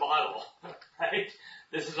this in a bottle. Right?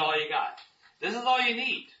 This is all you got. This is all you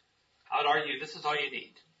need. I would argue this is all you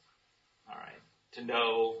need. Alright? To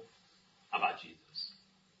know about Jesus.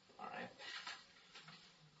 Alright?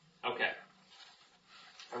 Okay.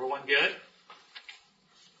 Everyone good?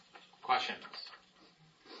 Questions?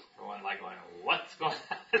 Everyone going, what's going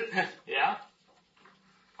on? Yeah?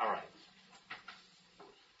 Alright.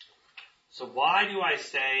 So why do I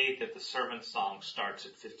say that the servant song starts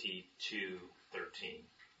at 52:13?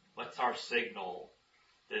 What's our signal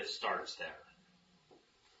that it starts there?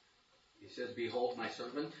 He says, behold my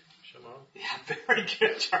servant. Shema. Yeah, very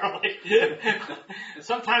good, Charlie.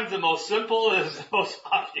 Sometimes the most simple is the most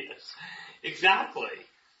obvious. Exactly.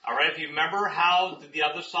 Alright, if you remember how did the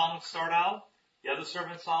other songs start out? The other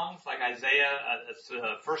servant songs, like Isaiah, it's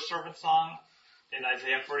the first servant song in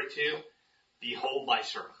Isaiah 42, behold my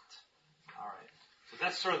servant. Alright. So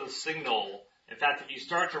that's sort of the signal. In fact, if you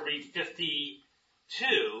start to read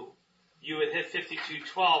 52, you would hit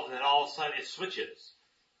 52:12 and then all of a sudden it switches.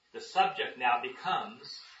 The subject now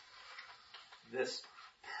becomes this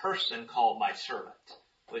person called my servant,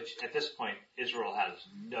 which at this point Israel has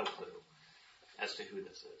no clue as to who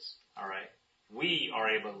this is. Alright? We are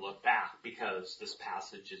able to look back because this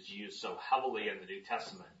passage is used so heavily in the New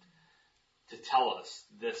Testament to tell us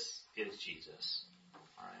this is Jesus.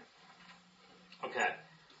 Alright? Okay.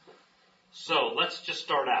 So let's just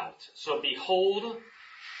start out. So behold,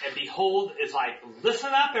 and behold is like,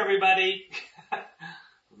 listen up everybody.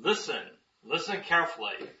 Listen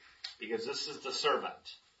carefully, because this is the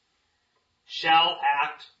servant. shall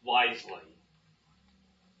act wisely.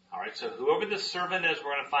 Alright, so whoever the servant is,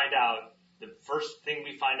 we're going to find out. The first thing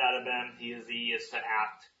we find out of him, he is to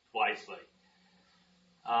act wisely.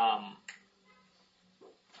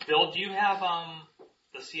 Bill, do you have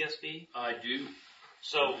the CSB? I do.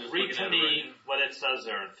 So Just read looking to at it me right now. what it says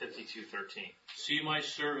there in 52:13. See, my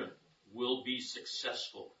servant will be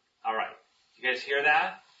successful. All right, you guys hear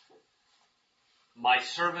that? My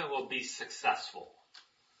servant will be successful.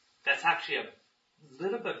 That's actually a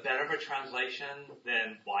little bit better of a translation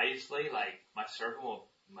than wisely. Like my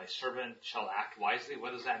servant shall act wisely.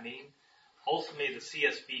 What does that mean? Ultimately, the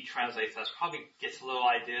CSB translates that. Probably gets a little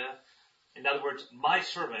idea. In other words, my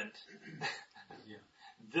servant.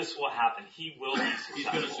 This will happen. He will be successful. He's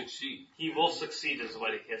going to succeed. He will succeed is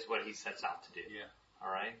what he sets out to do. Yeah. All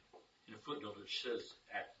right? In a footnote, it says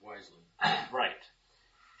act wisely. Right.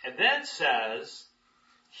 And then it says,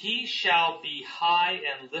 he shall be high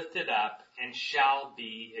and lifted up and shall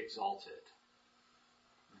be exalted.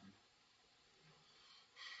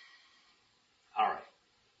 All right.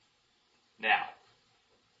 Now,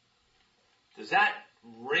 does that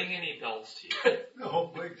ring any bells to you?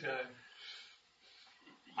 No, big time.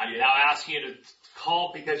 I'm now asking you to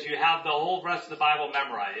call because you have the whole rest of the Bible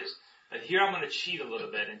memorized. But here I'm going to cheat a little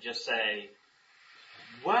bit and just say,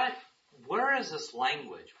 where is this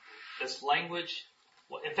language? This language,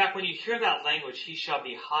 well, in fact, when you hear that language, he shall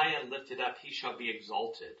be high and lifted up, he shall be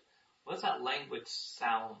exalted. What does that language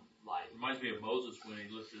sound like? Reminds me of Moses when he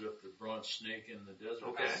lifted up the bronze snake in the desert.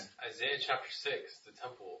 Okay. Isaiah chapter 6, the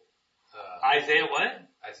temple. Isaiah what?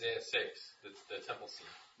 Isaiah 6, the temple scene.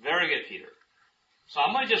 Very good, Peter. So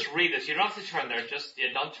I'm going to just read this. You don't have to turn there.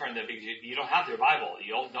 Don't turn there because you don't have your Bible.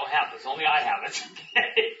 You don't have this. Only I have it.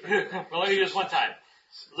 Okay. Well, let me do this one time.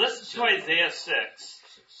 Listen to Isaiah 6.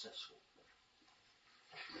 Successful.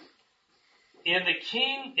 In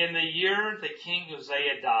the year the king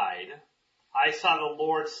Uzziah died, I saw the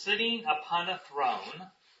Lord sitting upon a throne,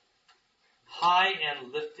 high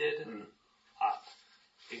and lifted up.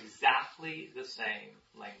 Exactly the same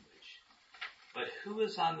language. But who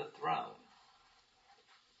is on the throne?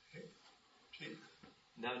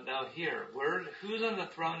 No, here. Who's on the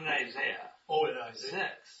throne in Isaiah? Oh, in Isaiah.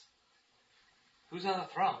 6. Who's on the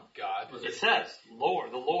throne? God. It says,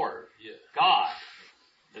 Lord, the Lord. Yeah. God.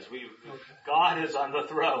 God is on the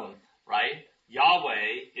throne, right?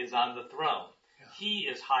 Yahweh is on the throne. Yeah. He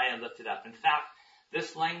is high and lifted up. In fact,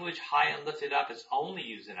 this language, high and lifted up, is only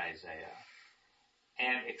used in Isaiah.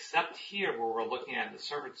 And except here, where we're looking at the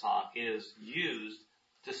servant song, it is used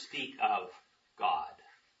to speak of God.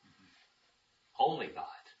 Only God,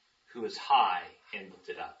 who is high and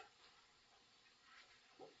lifted up.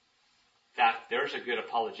 In fact, there's a good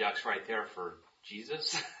apologetics right there for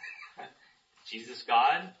Jesus. Jesus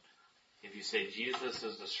God. If you say Jesus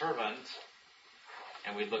is the servant,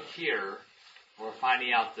 and we look here, we're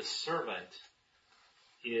finding out the servant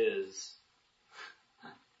is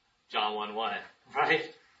John 1:1, right?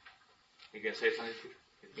 You gonna say something?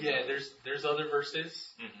 Yeah, there's other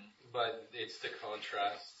verses, Mm-hmm. but it's to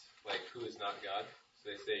contrast, like, who is not God. So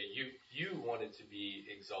they say, you wanted to be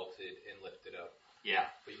exalted and lifted up, Yeah,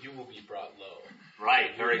 but you will be brought low.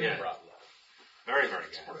 right. You Very will be good. brought low. Very, very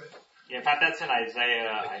good. Right. Yeah, in fact, that's in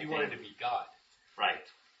Isaiah. Like, you wanted to be God, Right.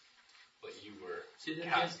 but you were Say that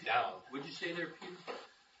cast again. down. What'd you say there, Peter?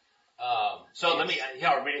 So let me,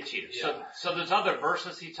 I'll read it to you. Yeah. So there's other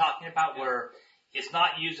verses he's talking about where it's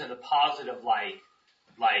not used in the positive like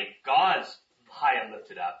God's high and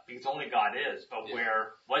lifted up, because only God is, but Yeah.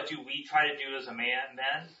 where, what do we try to do as men,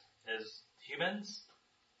 as humans?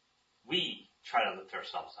 We try to lift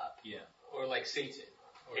ourselves up. Yeah. Or like Satan.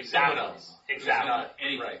 Or Exactly. someone else. Exactly. Not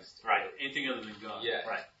Anything. Christ. Right. Anything other than God. Yeah.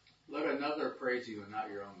 Right. Let another praise you and not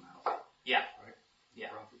your own mouth. Yeah. Right? Yeah.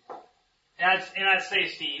 Prophet. And I'd say,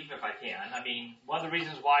 Steve, if I can, I mean, one of the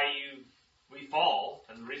reasons why we fall,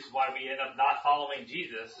 and the reason why we end up not following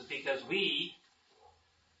Jesus is because we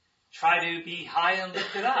try to be high and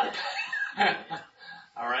lifted up.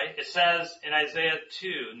 Alright? It says in Isaiah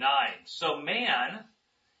 2:9, so man,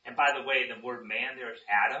 and by the way, the word man there is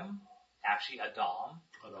Adam, actually Adam.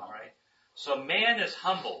 Alright? So man is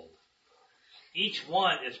humbled. Each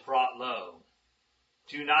one is brought low.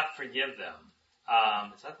 Do not forgive them.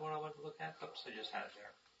 Is that the one I wanted to look at? Oops, I just had it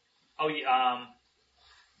there. Oh, yeah,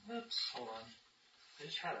 oops, hold on. I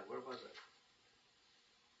just had it. Where was it?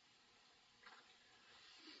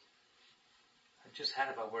 I just had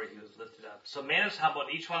it about where he was lifted up. So man is humbled,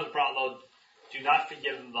 each one is brought low. Do not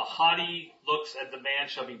forgive them. The haughty looks at the man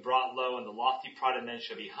shall be brought low, and the lofty pride of men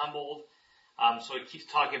shall be humbled. So it keeps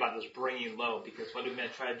talking about this bringing low, because what do men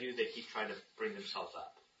try to do? They keep trying to bring themselves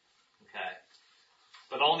up. Okay?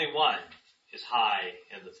 But only one is high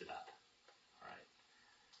and lifted up. All right.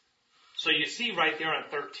 So you see right there in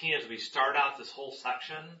 13, as we start out this whole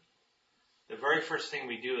section, the very first thing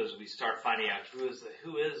we do is we start finding out who is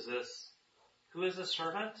this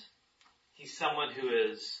servant? He's someone who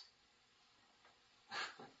is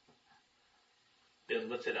been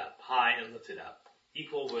lifted up, high and lifted up,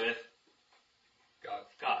 equal with God.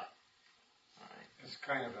 God. All right. It's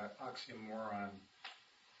kind of an oxymoron.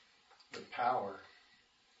 The power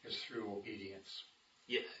is through obedience.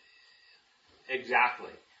 Yeah.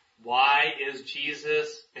 Exactly. Why is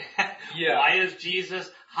Jesus Yeah. why is Jesus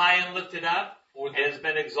high and lifted up? Or And has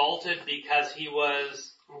been exalted because he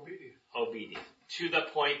was Obedience. obedient to the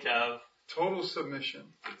point of Total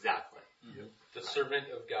submission. exactly. the servant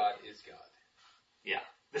of God is God.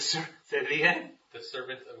 Say it again? The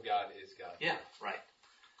servant of God is God. Yeah, right.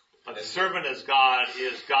 But the servant is God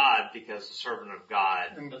because the servant of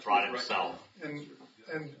God And brought himself. And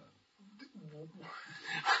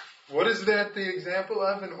what is that the example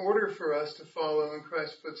of? In order for us to follow in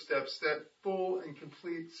Christ's footsteps, that full and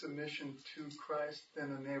complete submission to Christ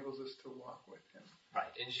then enables us to walk with Him.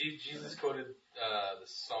 Right. And Jesus quoted the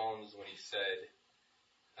Psalms when he said,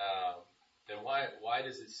 then why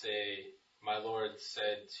does it say, my Lord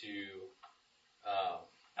said to,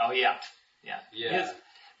 Oh yeah.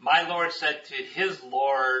 My Lord said to his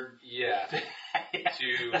Lord. yeah,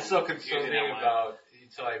 to That's so confusing. something that one. about,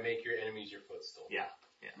 until I make your enemies your footstool. Yeah.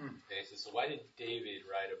 And he says, so why did David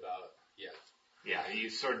write about, Yeah, you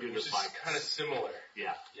sort of do which this is like kind of similar.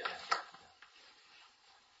 Yeah. Yeah.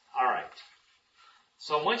 All right.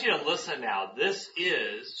 So I want you to listen now.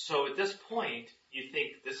 So at this point, you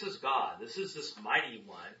think this is God. This is this mighty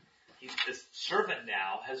one. This servant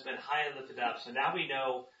now has been high and lifted up. So now we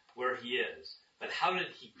know where he is. But how did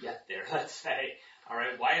he get there? Let's say, all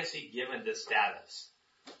right, why is he given this status?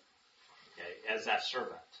 Okay, as that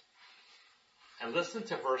servant. And listen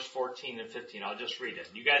to verse 14 and 15. I'll just read it.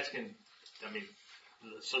 You guys can,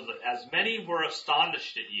 as many were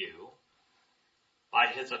astonished at you, by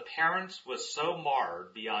his appearance was so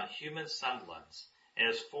marred beyond human semblance, and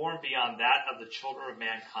his form beyond that of the children of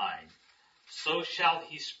mankind, so shall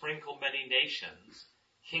he sprinkle many nations.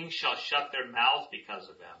 Kings shall shut their mouths because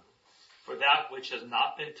of him. For that which has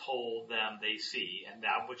not been told them they see, and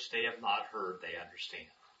that which they have not heard they understand.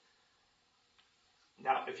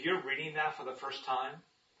 Now, if you're reading that for the first time,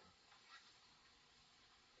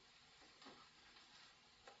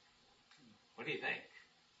 what do you think?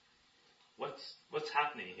 What's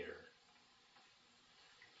happening here?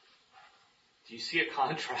 Do you see a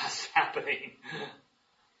contrast happening?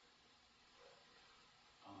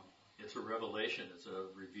 It's a revelation. It's a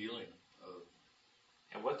revealing of.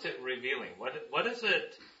 And what's it revealing? What is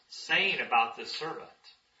it saying about this servant?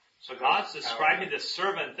 So God's describing this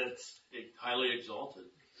servant that's highly exalted.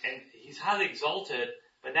 and he's highly exalted,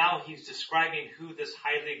 but now he's describing who this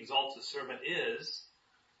highly exalted servant is.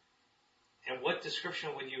 And what description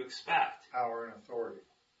would you expect? Power and authority.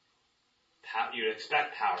 You would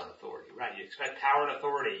expect power and authority, right? You expect power and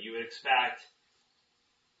authority. You would expect.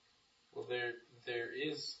 Well, there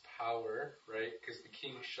is power, right? Because the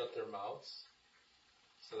kings shut their mouths.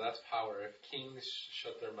 So that's power. If kings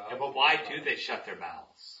shut their mouths. Yeah, but why do they shut their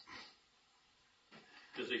mouths?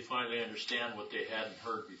 Because they finally understand what they hadn't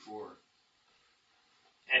heard before.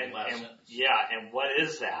 And what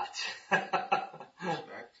is that?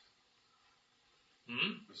 Respect.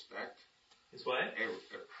 Respect. Is what?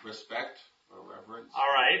 Respect or reverence.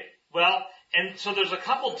 All right. Well, and so there's a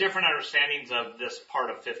couple different understandings of this part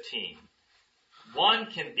of 15. One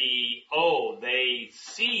can be, they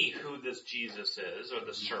see who this Jesus is, or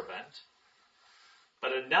the servant.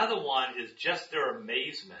 But another one is just their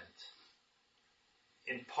amazement.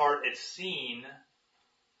 In part, it's seeing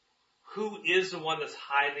who is the one that's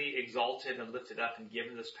highly exalted and lifted up and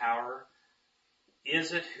given this power.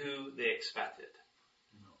 Is it who they expected?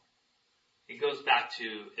 No. It goes back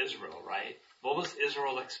to Israel, right? What was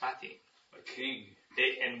Israel expecting? A king.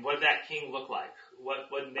 And what did that king look like? What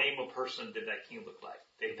name of person did that king look like?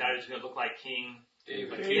 They thought he was going to look like King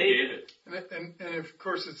David. David. And of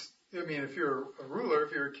course if you're a ruler,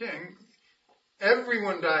 if you're a king,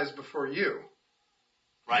 everyone dies before you.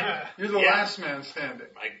 Right? You're the last man standing.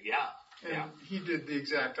 Like, And he did the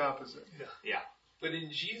exact opposite. But in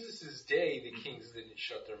Jesus' day, the kings didn't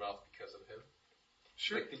shut their mouth because of him.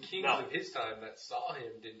 Sure. Like the kings of his time that saw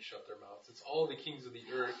him didn't shut their mouths. It's all the kings of the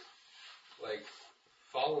earth,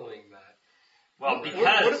 following that. Well,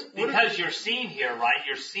 because you're seeing here, right?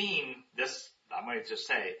 You're seeing this. I'm going to just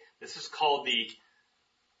say this is called the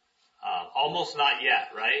almost not yet,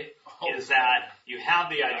 right? Is that you have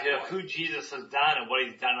the idea of who Jesus has done and what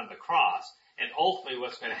he's done on the cross, and ultimately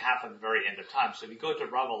what's going to happen at the very end of time. So if you go to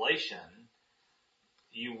Revelation,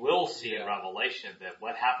 you will see in Revelation that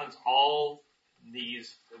what happens, all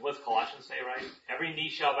these, what's Colossians say, right? Every knee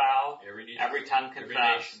shall bow, every tongue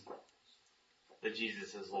confess that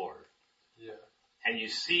Jesus is Lord. Yeah. And you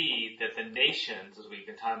see that the nations, as we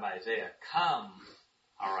can time by Isaiah, come,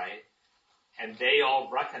 alright, and they all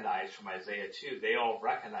recognize from Isaiah 2, they all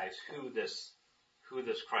recognize who this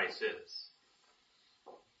Christ is.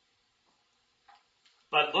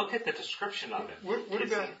 But look at the description of it.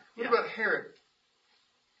 What about Herod?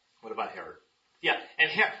 What about Herod? Yeah,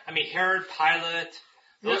 and Herod, Pilate,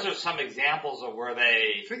 those are some examples of where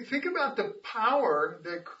they... Think about the power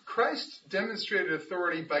that Christ demonstrated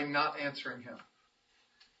authority by not answering him.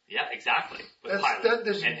 Yeah, exactly. With That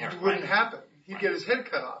and Herod, wouldn't happen. He'd get his head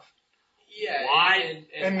cut off. Yeah. Why?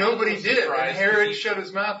 And nobody did. And Herod shut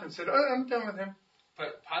his mouth and said, "Oh, I'm done with him."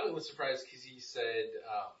 But Pilate was surprised because he said,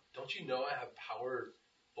 "Don't you know I have power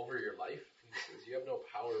over your life?" And he says, "You have no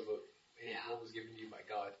power, but what was given to you by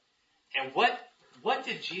God." And what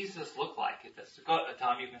did Jesus look like at this? Go,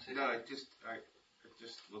 Tom, you can say. No, just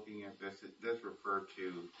looking at this, it does refer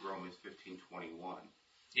to Romans 15:21.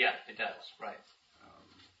 Yeah, it does. Right.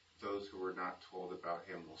 Those who were not told about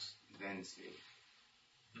him will then see,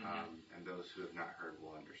 and those who have not heard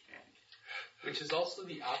will understand. Which is also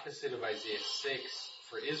the opposite of Isaiah 6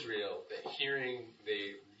 for Israel. That hearing,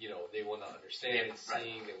 they will not understand.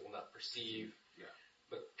 Seeing, they will not perceive. Yeah.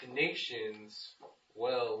 But the nations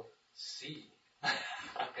will see.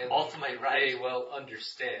 And ultimately, right? They will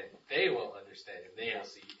understand. They will understand, and they will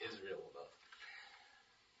see. Israel will not.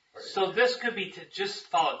 So this could be just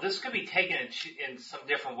follow. This could be taken in some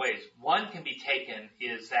different ways. One can be taken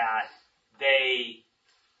is that they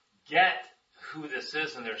get who this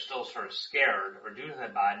is and they're still sort of scared or doing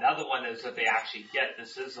something about it. Another one is that they actually get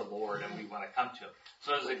this is the Lord and we want to come to him.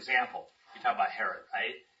 So as an example, you talk about Herod,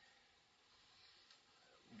 right?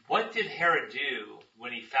 What did Herod do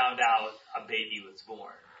when he found out a baby was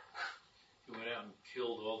born? He went out and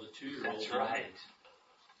killed all the 2-year-olds. That's right.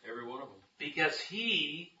 Every one of them. Because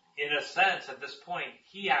he, in a sense, at this point,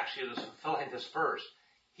 he actually was fulfilling this verse.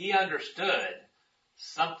 He understood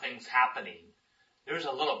something's happening. There's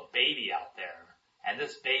a little baby out there, and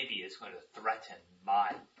this baby is going to threaten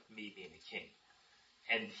me being the king.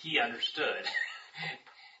 And he understood.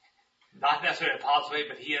 Not necessarily in a positive way,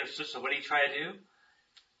 but he understood. So what did he try to do?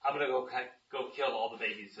 I'm going to go kill all the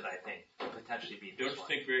babies that I think could potentially be. Don't you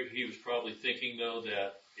think, Greg, he was probably thinking, though,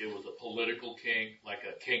 that it was a political king, like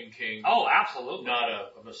a king? Oh, absolutely. Not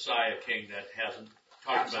a Messiah king that hasn't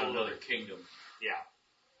talked about another kingdom. Yeah.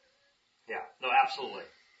 Yeah. No, absolutely.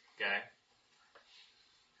 Okay.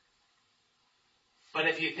 But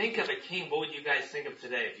if you think of a king, what would you guys think of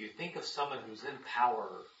today? If you think of someone who's in power,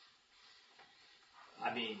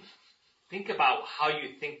 I mean, think about how you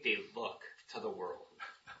think they look to the world.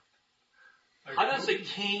 How does a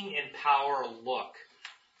king in power look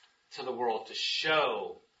to the world to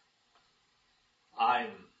show by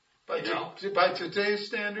today's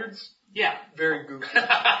standards? Yeah. Very goofy.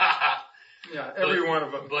 Yeah, every one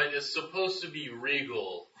of them. But it's supposed to be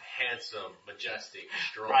regal, handsome, majestic,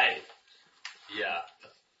 strong. Right. Yeah.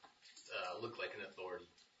 Look like an authority.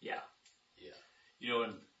 Yeah. Yeah.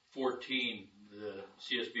 In 14, the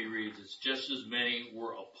CSB reads, "It's just as many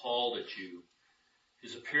were appalled at you.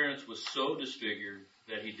 His appearance was so disfigured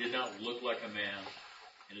that he did not look like a man,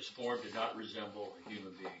 and his form did not resemble a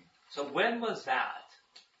human being." So when was that?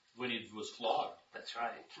 When he was flogged. That's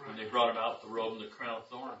right. When they brought him out with the robe and the crown of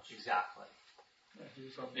thorns. Exactly.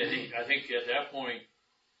 I think at that point,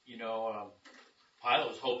 Pilate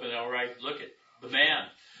was hoping, all right, look at the man.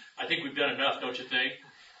 I think we've done enough, don't you think?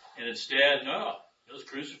 And instead, no, let's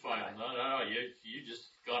crucify him. No, you just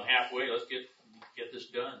gone halfway. Let's get this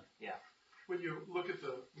done. Yeah. When you look at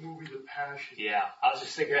the movie The Passion. Yeah, I was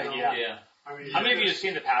just thinking, yeah. I mean, how many of you have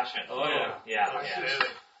seen The Passion? Oh, yeah. Yeah.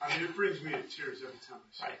 I mean, it brings me to tears every time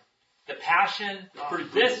I see it. Right. The Passion, pretty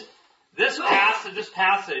brutal. this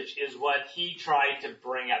passage is what he tried to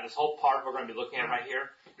bring out. This whole part we're going to be looking at right here.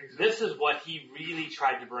 Exactly. This is what he really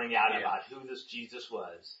tried to bring out about who this Jesus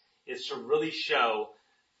was, is to really show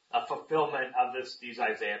a fulfillment of these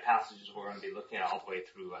Isaiah passages we're going to be looking at all the way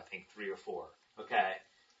through, I think, 3 or 4. Okay?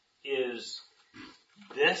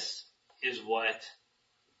 This is what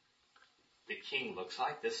the king looks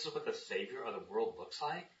like. This is what the Savior of the world looks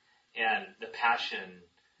like. And the Passion,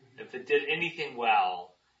 if it did anything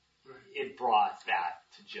well, it brought that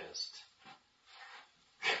to just...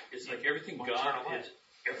 It's like everything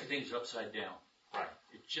everything's upside down. Right.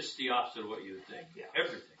 It's just the opposite of what you would think. Yeah.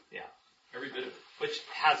 Everything. Yeah. Every bit of it. Which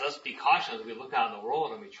has us be cautious as we look out in the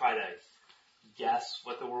world and we try to guess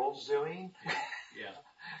what the world's doing. Yeah.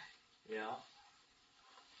 You know?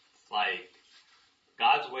 It's like,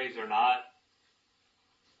 God's ways are not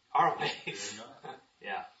our ways. They're not.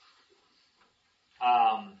 Yeah.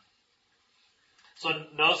 So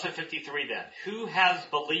notice in 53 then, who has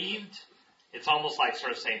believed? It's almost like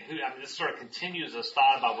sort of saying, this sort of continues this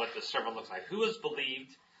thought about what the servant looks like. Who has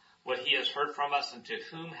believed what he has heard from us, and to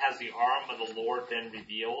whom has the arm of the Lord been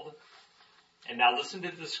revealed? And now listen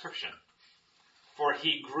to the description. For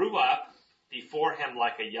he grew up before him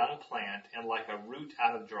like a young plant and like a root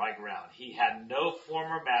out of dry ground. He had no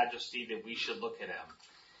form or majesty that we should look at him,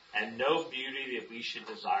 and no beauty that we should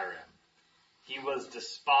desire him. He was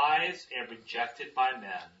despised and rejected by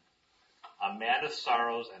men, a man of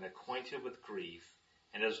sorrows and acquainted with grief,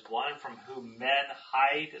 and as one from whom men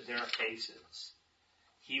hide their faces.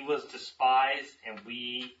 He was despised, and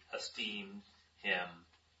we esteemed him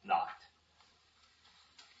not.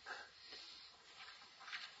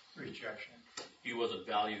 Rejection. He wasn't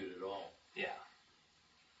valued at all. Yeah.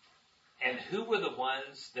 And who were the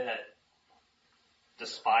ones that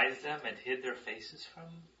despised them and hid their faces from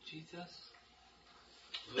Jesus?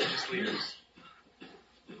 Religious leaders.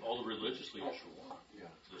 All the religious leaders were one.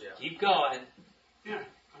 Yeah. Keep going. Yeah.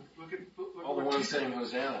 Look All the what ones Jesus- saying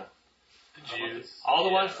Hosanna. The Jews. All the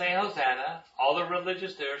ones saying Hosanna, all the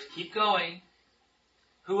religious leaders, keep going.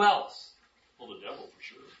 Who else? Well, the devil for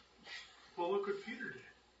sure. Well, look what Peter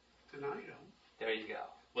did. Denied him. There you go.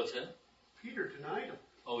 What's that? Peter denied him.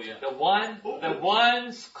 Oh yeah. The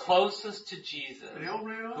ones closest to Jesus, And they all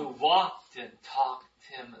ran who off. walked and talked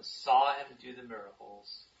to him and saw him do the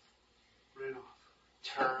miracles, Ran off.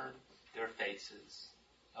 turned their faces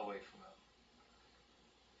away from him.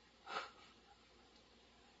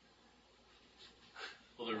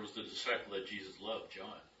 Well, there was the disciple that Jesus loved,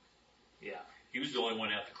 John. Yeah. He was the only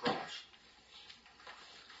one at the cross.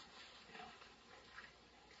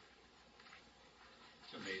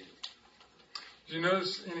 It's amazing. Do you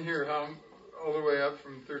notice in here how all the way up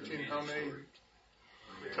from 13, how many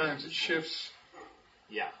times it shifts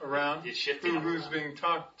Yeah. around? It's shifting. Who's being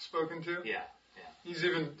spoken to? Yeah. He's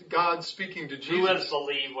even God speaking to Who has Jesus.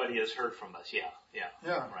 believed what he has heard from us? Yeah. Yeah.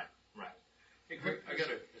 Right. Hey, quick, I got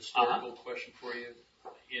a historical question for you.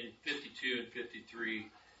 In 52 and 53,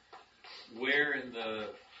 where in the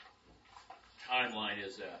timeline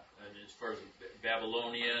is that? And as far as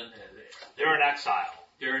Babylonian, They're in exile.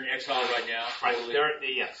 they're in exile right now. Right.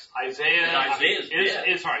 Totally. Yes. Isaiah. And Isaiah's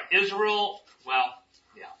dead. Sorry. Israel. Well.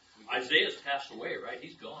 Yeah. Isaiah's passed away, right?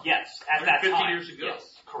 He's gone. Yes. At that 150 time. years ago.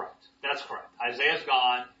 Yes. Correct. That's correct. Isaiah's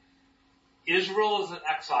gone. Israel is in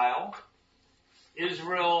exile.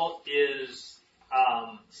 Israel is.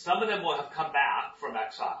 Some of them will have come back from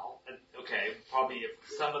exile. Okay, probably if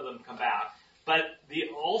some of them come back. But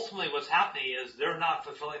ultimately what's happening is they're not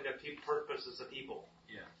fulfilling their purpose as a people.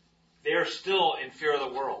 Yeah. They're still in fear of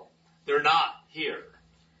the world. They're not here.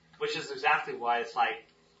 Which is exactly why it's like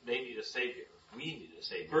they need a savior. We need a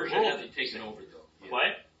savior. Persia The world hasn't needs a taken savior. over though. Yeah.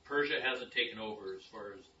 What? Persia hasn't taken over as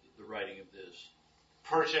far as the writing of this.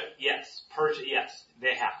 Persia, yes.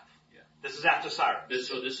 They have. Yeah. This is after Cyrus.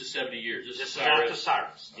 So this is 70 years. This is This is after Cyrus.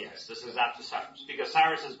 Cyrus. Okay. Yes, this is after Cyrus. Because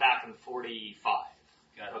Cyrus is back in 45.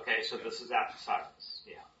 Got it. Okay, so this is after Cyrus.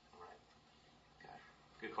 Yeah. All right. Okay.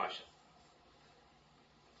 Good question.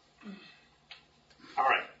 All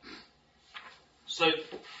right. So,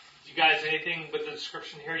 you guys, anything with the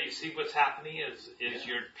description here? You see what's happening is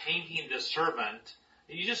you're painting the servant.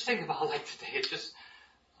 You just think about like today. I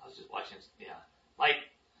was just watching. Yeah. Like,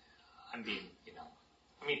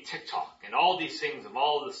 TikTok and all these things of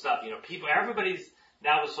all this stuff. Everybody's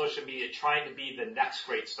now with social media trying to be the next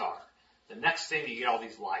great star. The next thing you get all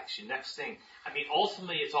these likes. Your next thing.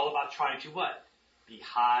 Ultimately, it's all about trying to what? Be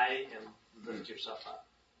high and lift yourself up.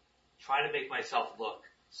 Trying to make myself look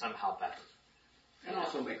somehow better. And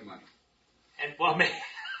also make money. And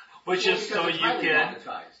which is so you can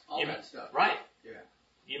monetize all that stuff. Right. Yeah.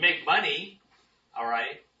 You make money. All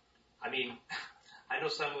right. I know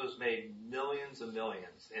someone who's made millions and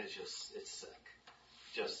millions, and it's sick.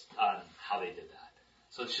 Just on how they did that.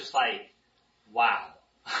 So it's just like, wow.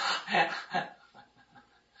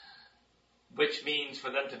 Which means for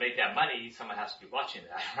them to make that money, someone has to be watching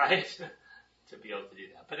that, right? To be able to do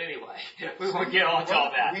that. But anyway, we won't get on to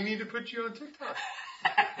all that. We need to put you on TikTok.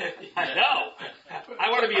 I know. I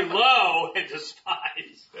want to be low and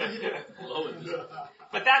despised. Low and despised.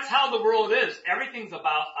 But that's how the world is. Everything's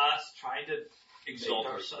about us trying to Exalt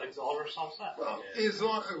ourselves up. Well,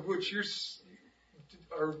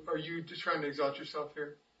 are you just trying to exalt yourself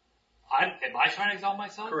here? Am I trying to exalt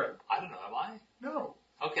myself? Correct. I don't know. Am I? No.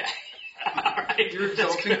 Okay. Alright, You're that's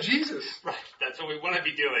exalting good. Jesus. Right, that's what we want to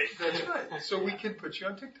be doing. That's right. So we can put you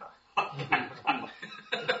on TikTok.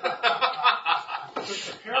 But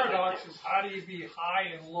the paradox is, how do you be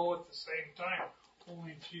high and low at the same time?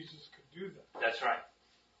 Only Jesus could do that. That's right.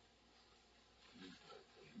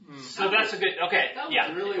 Mm. So that's a good, okay, That was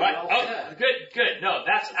yeah. really Right. well Oh, said. good. No,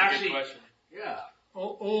 that's actually, Good question. Yeah.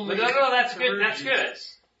 Only no, that's through good, that's good.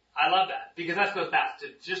 Jesus. I love that, because that goes back to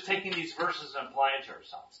just taking these verses and applying it to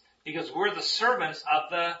ourselves. Because we're the servants of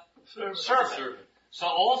the servant. So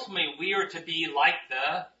ultimately, we are to be like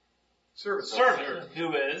the servant,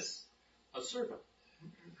 who is A servant.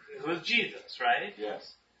 Jesus, right?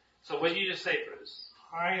 Yes. So what did you just say, Bruce?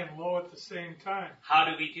 High and low at the same time. How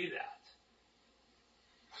do we do that?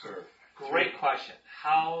 Serve. Great question.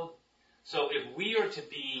 So if we are to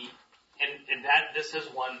be, and that, this is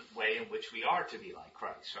one way in which we are to be like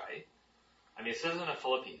Christ, right? I mean, it says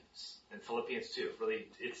in Philippians 2, really,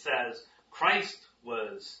 it says Christ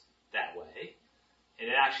was that way, and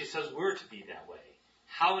it actually says we're to be that way.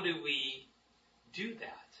 How do we do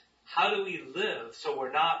that? How do we live so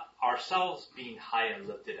we're not ourselves being high and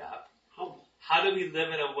lifted up? Humble. How do we live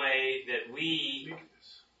in a way that we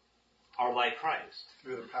Meekness. are like Christ?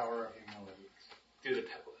 Through the power of humility.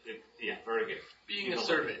 Yeah, very good. Being a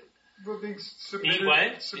servant. Well, being submitted. Being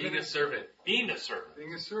what? Submitted, Being a servant. Being a servant.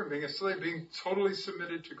 being a servant, being a slave, being totally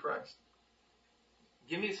submitted to Christ.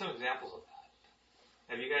 Give me some examples of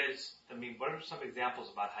that. Have you guys, what are some examples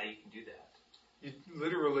about how you can do that? You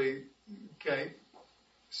literally, okay,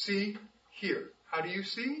 see, hear. How do you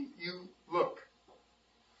see? You look.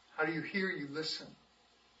 How do you hear? You listen.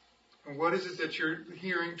 And what is it that you're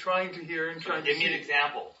hearing, trying to hear, and trying to Give see? me an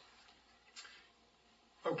example.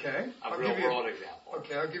 Okay. A real world example.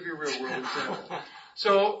 Okay, I'll give you a real world example.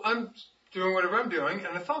 So I'm doing whatever I'm doing,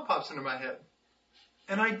 and a thought pops into my head.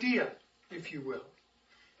 An idea, if you will.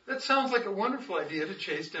 That sounds like a wonderful idea to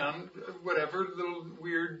chase down whatever little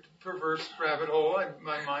weird, perverse rabbit hole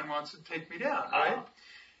my mind wants to take me down, right?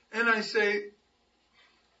 And I say,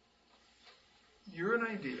 you're an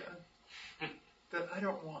idea that I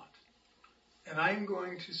don't want. And I'm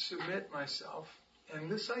going to submit myself and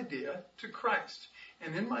this idea to Christ.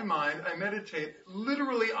 And in my mind, I meditate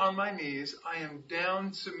literally on my knees. I am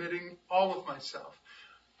down submitting all of myself.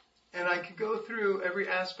 And I can go through every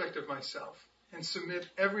aspect of myself and submit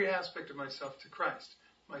every aspect of myself to Christ.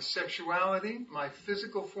 My sexuality, my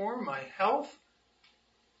physical form, my health,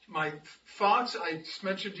 my thoughts. I just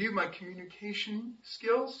mentioned to you my communication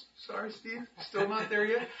skills. Sorry, Steve, still not there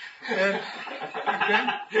yet. And,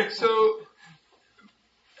 okay, so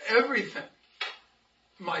everything.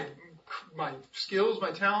 My skills,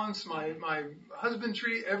 my talents, my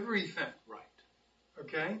husbandry, everything. Right.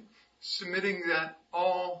 Okay? Submitting that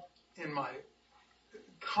all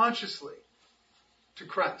consciously to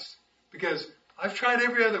Christ. Because I've tried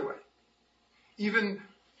every other way. Even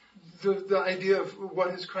the idea of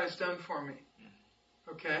what has Christ done for me.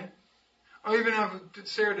 Okay? I even have,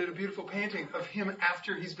 Sarah did a beautiful painting of him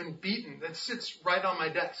after he's been beaten that sits right on my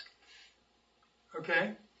desk.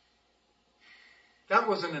 Okay? That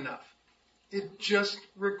wasn't enough. It just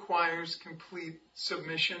requires complete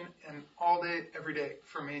submission and all day, every day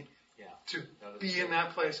for me to be in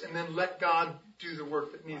that place and then let God do the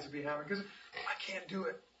work that needs to be happening. Because I can't do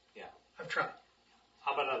it. Yeah. I've tried.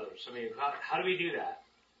 How about others? How do we do that?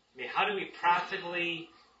 How do we practically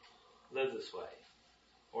live this way?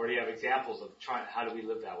 Or do you have examples of how do we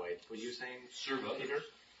live that way? Were you saying, Serve others. Peter?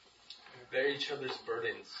 Bear each other's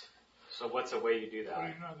burdens. So what's a way you do that?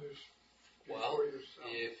 Putting others Well, before yourself.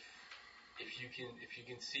 if you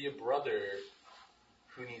can see a brother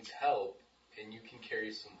who needs help and you can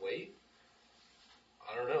carry some weight,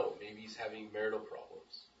 I don't know, maybe he's having marital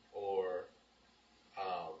problems or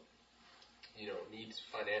needs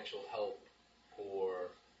financial help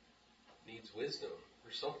or needs wisdom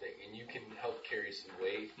or something, and you can help carry some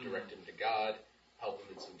weight, direct him to God, help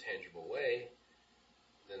him in some tangible way,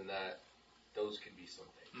 then those could be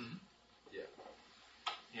something. Mm-hmm.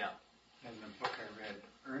 Yeah. In the book I read,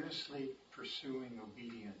 earnestly pursuing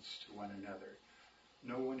obedience to one another.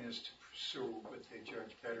 No one is to pursue what they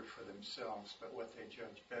judge better for themselves, but what they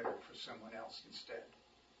judge better for someone else instead.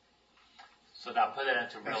 So now put that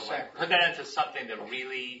into real life. Put that into something that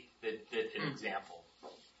really, an example.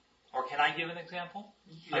 Or can I give an example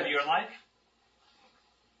of your life?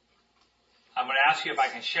 I'm going to ask you if I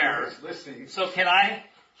can share. Listening. So can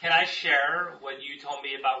I share what you told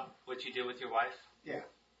me about what you did with your wife? Yeah.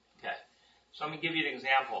 Okay. So I'm going to give you an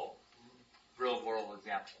example, real world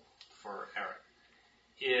example for Eric.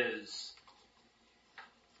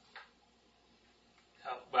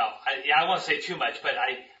 I won't say too much, but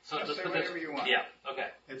Just say whatever you want. Yeah, okay.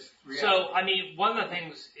 It's So, I mean, one of the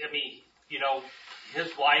things, I mean, you know,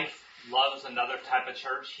 his wife loves another type of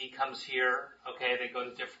church. He comes here, okay, they go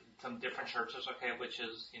to some different churches, okay, which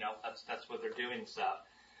is, you know, that's what they're doing and stuff.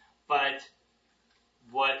 But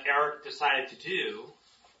what Eric decided to do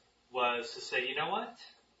was to say, you know what?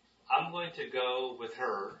 I'm going to go with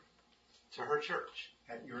her to her church.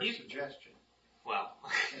 At your suggestion. Well,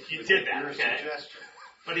 he did that, Your okay? suggestion.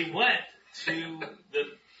 But he went to the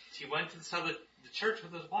church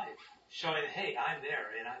with his wife, showing, hey, I'm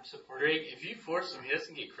there and I'm supporting. Greg, if you force him, he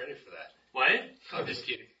doesn't get credit for that. What? I'm just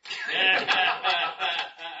kidding.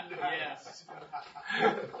 Yes.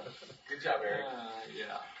 Good job, Eric.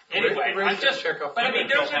 Yeah. Anyway, I'm just, but I mean,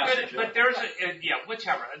 there's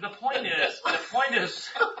whichever. The point is,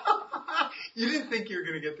 You didn't think you were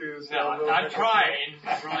going to get through this. no, I'm trying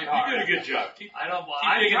really hard. You did a good job. I'm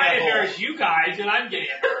trying to embarrass you guys, and I'm getting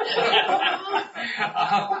embarrassed.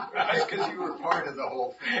 That's because you were part of the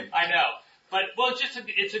whole thing. I know, but well,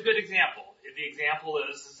 it's a good example. The example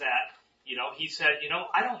is that, you know, he said, you know,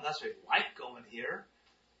 I don't necessarily like going here,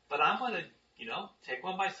 but I'm going to, you know, take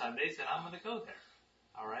one of my Sundays and I'm going to go there.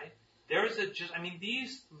 All right.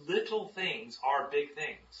 These little things are big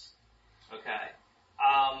things. Okay.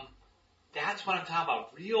 That's what I'm talking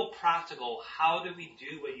about. Real practical. How do we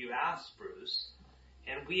do what you asked, Bruce?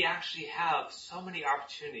 And we actually have so many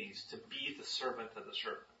opportunities to be the servant of the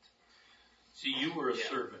servant. See, you were a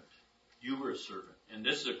servant. You were a servant. And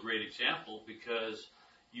this is a great example because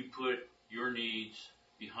you put your needs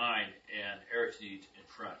behind and Eric's needs in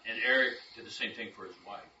front. And Eric did the same thing for his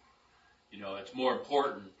wife. You know, it's more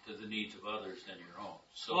important to the needs of others than your own.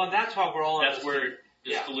 So well, that's why we're all. That's where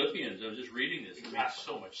this Philippians. I was just reading this. It makes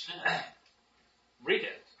so much sense. Read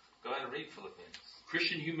it. Go ahead and read Philippians.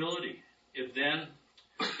 Christian humility. If then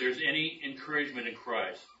there's any encouragement in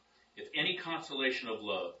Christ, if any consolation of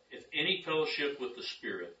love, if any fellowship with the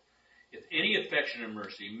Spirit, if any affection and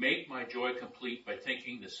mercy, make my joy complete by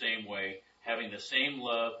thinking the same way, having the same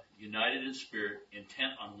love, united in spirit,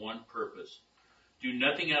 intent on one purpose. Do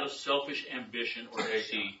nothing out of selfish ambition or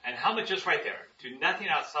conceit. And how much, just right there, do nothing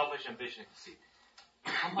out of selfish ambition and conceit.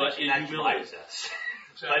 How much that drives us.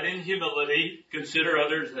 But in humility, consider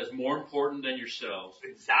others as more important than yourselves.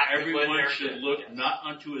 Exactly. Everyone should look not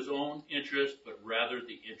unto his own interest, but rather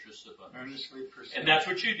the interests of others. Earnestly pursue. And that's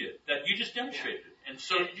what you did. That you just demonstrated it. And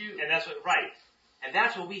so did you. And that's what, right. And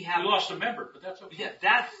that's what we have. We lost a member, but that's okay. Yeah,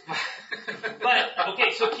 that's, but,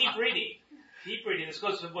 okay, so keep reading. Keep reading. This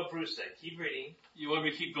goes to what Bruce said. Keep reading. You want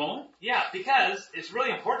me to keep going? Yeah, because it's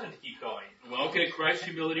really important to keep going. Well, okay, Christ's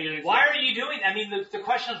humility and why are you doing, the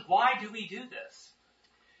question is, why do we do this?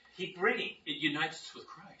 Keep reading. It unites us with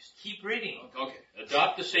Christ. Keep reading. Okay.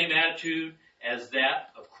 Adopt the same attitude as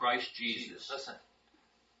that of Christ Jesus. Listen.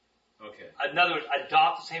 Okay. In other words,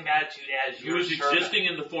 adopt the same attitude as He your was servant. existing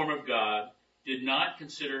in the form of God, did not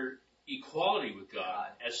consider equality with God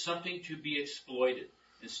as something to be exploited.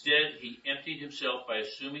 Instead, he emptied himself by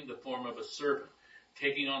assuming the form of a servant,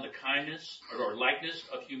 taking on the kindness or likeness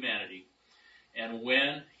of humanity. And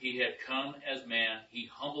when he had come as man, he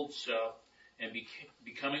humbled himself and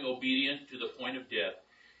becoming obedient to the point of death,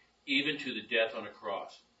 even to the death on a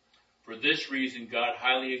cross. For this reason, God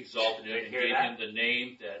highly exalted him and gave him the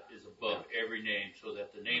name that is above every name, so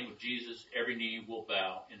that the name of Jesus, every knee will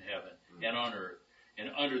bow in heaven and on earth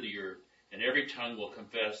and under the earth, and every tongue will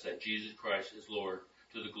confess that Jesus Christ is Lord,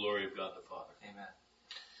 to the glory of God the Father. Amen.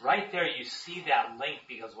 Right there you see that link,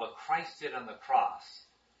 because what Christ did on the cross,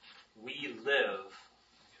 we live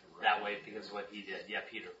that way because of what he did. Yeah,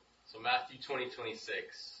 Peter. So Matthew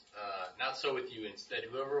 20:26. Not so with you. Instead,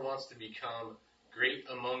 whoever wants to become great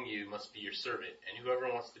among you must be your servant, and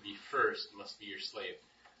whoever wants to be first must be your slave.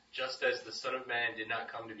 Just as the Son of Man did not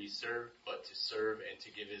come to be served, but to serve and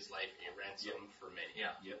to give his life a ransom for many.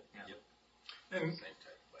 Yeah. Yep. And, Same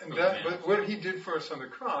type. and that, but what he did for us on the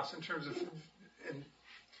cross, in terms of, and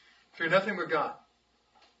fear nothing but God,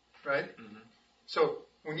 right? Mm-hmm. So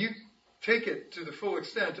when you take it to the full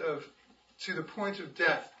extent of, to the point of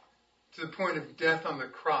death, to the point of death on the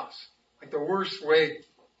cross, like the worst way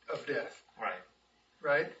of death.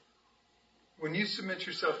 Right? When you submit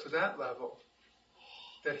yourself to that level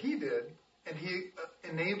that he did, and he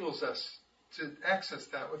enables us to access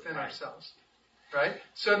that within ourselves. Right?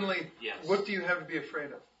 Suddenly, what do you have to be afraid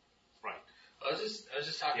of? Right. I was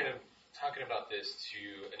just talking about this to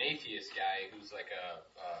an atheist guy who's like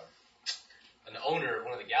an owner of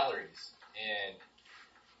one of the galleries, and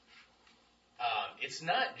it's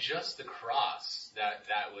not just the cross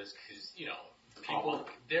that was, because people,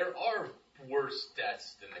 there are worse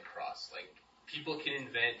deaths than the cross. Like, people can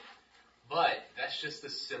invent But that's just the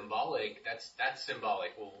symbolic, that's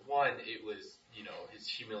symbolic. Well, one, it was, his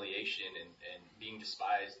humiliation and being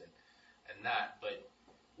despised and that. But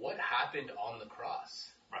what happened on the cross?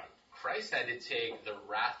 Right. Christ had to take the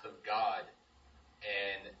wrath of God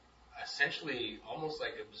and essentially almost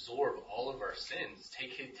like absorb all of our sins,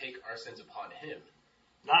 take our sins upon him.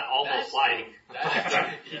 Not almost like.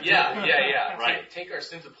 Yeah. Right. Take our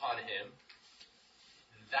sins upon him.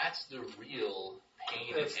 That's the real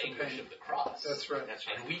pain and anguish of the cross. That's right.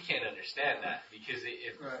 And we can't understand that because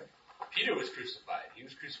if Peter was crucified, he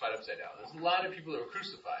was crucified upside down. There's a lot of people that were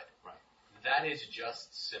crucified. Right. That is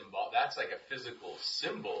just symbol. That's like a physical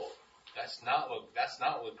symbol. That's not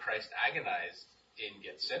what Christ agonized in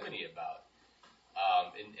Gethsemane about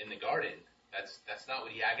in the garden. That's not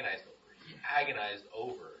what he agonized over. He agonized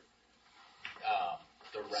over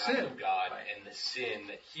the wrath of God and the sin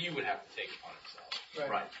that he would have to take upon himself.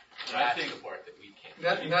 Right. That's the part that we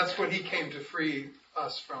can't. That's what he came to free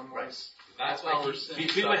us from. Was That's our why sin.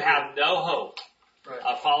 We would have no hope Right.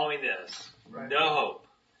 of following this. Right. No hope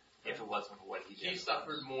if it wasn't for what he did. he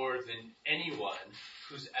suffered more than anyone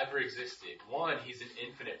who's ever existed. One, he's an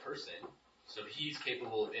infinite person, so he's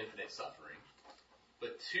capable of infinite suffering.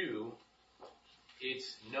 But two,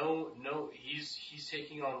 it's he's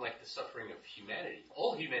taking on like the suffering of humanity,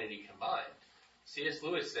 all humanity combined. C.S.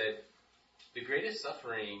 Lewis said, the greatest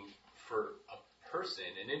suffering for a person,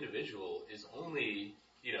 an individual, is only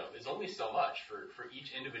so much for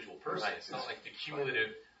each individual person. Right. It's not like the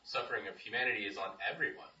cumulative suffering of humanity is on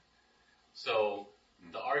everyone. So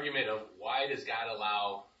the argument of why does God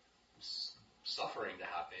allow suffering to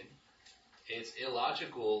happen, it's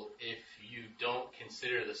illogical if you don't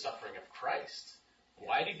consider the suffering of Christ.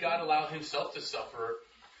 Why did God allow himself to suffer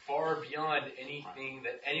far beyond anything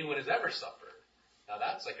that anyone has ever suffered? Now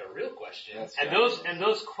that's like a real question. And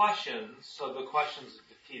those questions, so the questions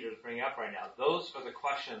that Peter's bringing up right now, those are the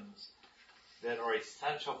questions that are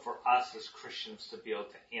essential for us as Christians to be able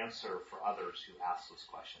to answer for others who ask those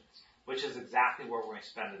questions, which is exactly where we're going to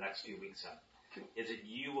spend the next few weeks in, is that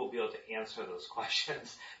you will be able to answer those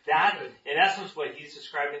questions. That, in essence, what he's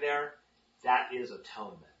describing there, that is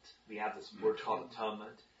atonement. We have this word called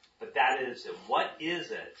atonement, but that is it. What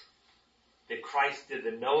is it that Christ did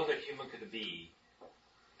that no other human could be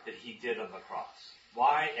that he did on the cross?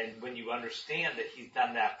 Why? And when you understand that he's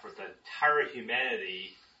done that for the entire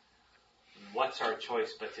humanity, what's our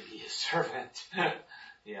choice but to be his servant?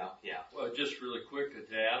 Yeah. Well, just really quick to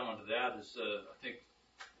add on to that is, I think,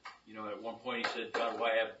 at one point he said, God,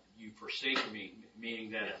 why have you forsaken me?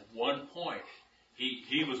 Meaning that at one point,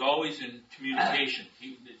 he was always in communication.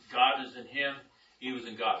 God is in him, he was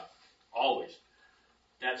in God. Always.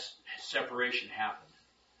 That's separation happened.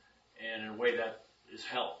 And in a way that is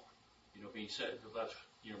hell.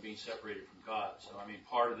 Being separated from God. So,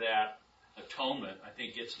 part of that atonement, I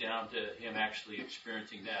think, gets down to him actually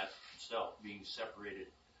experiencing that himself, being separated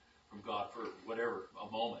from God for whatever, a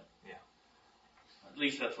moment. Yeah. At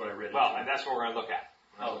least that's what I read. Well, and that's what we're going to look at.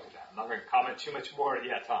 I'm not going to comment too much more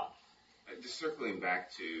yet, Tom. Just circling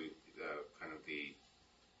back to the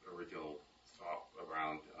original thought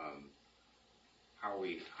around how are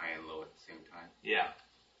we high and low at the same time? Yeah.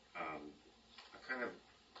 I kind of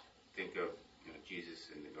think of Jesus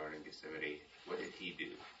in the Garden of Gethsemane. What did he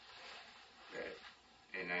do?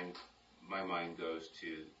 My mind goes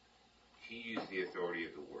to he used the authority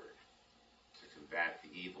of the word to combat the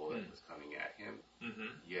evil that was coming at him. Mm-hmm.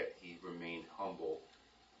 Yet he remained humble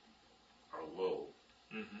or low,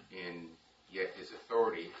 in yet his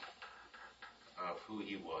authority of who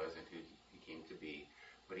he was and who he came to be.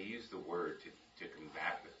 But he used the word to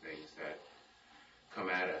combat the things that come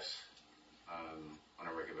at us on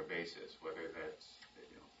a regular basis, whether that's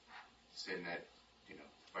sin that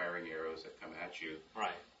firing arrows that come at you,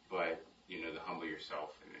 right? But to humble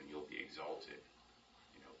yourself and then you'll be exalted.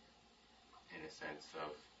 In a sense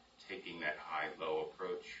of taking that high-low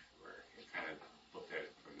approach, where you kind of looked at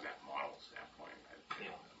it from that model standpoint. I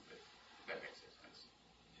don't know, but that makes sense.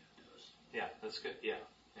 Yeah, that's good. Yeah.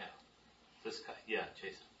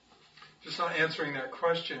 Jason. Just not answering that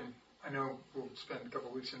question. I know we'll spend a couple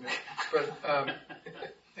of weeks in there, but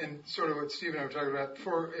and sort of what Steve and I were talking about.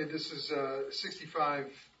 This is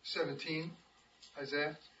 65:17,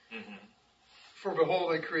 Isaiah. Mm-hmm. For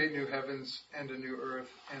behold, I create new heavens and a new earth,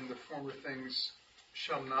 and the former things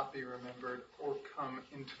shall not be remembered or come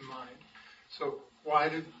into mind. So why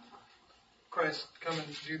did Christ come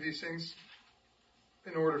and do these things?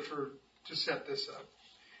 In order to set this up.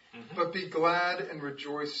 Mm-hmm. But be glad and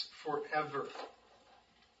rejoice forever.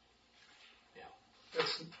 Yeah.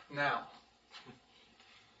 That's now.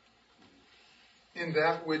 In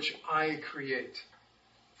that which I create.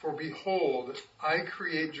 For behold, I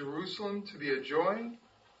create Jerusalem to be a joy,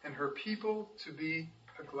 and her people to be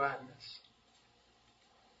a gladness.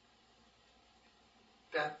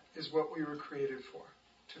 That is what we were created for,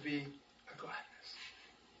 to be a gladness.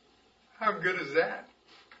 How good is that?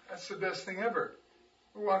 That's the best thing ever.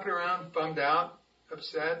 We're walking around bummed out,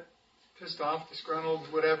 upset, pissed off, disgruntled,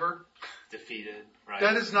 whatever. Defeated, right?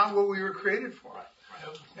 That is not what we were created for.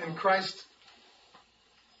 Right. And Christ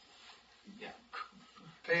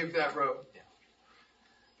paved that road. Yeah.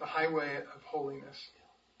 The highway of holiness.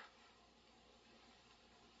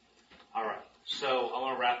 All right. So I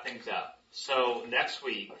want to wrap things up. So next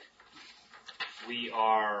week, we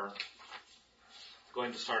are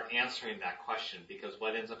going to start answering that question, because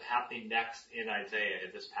what ends up happening next in Isaiah,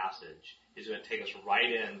 in this passage, is going to take us right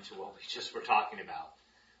into what we just were talking about.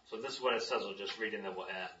 So this is what it says. We'll just read and then we'll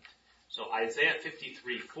end. So Isaiah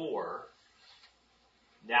 53:4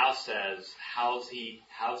 now says, how's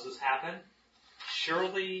this happen?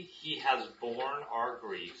 Surely he has borne our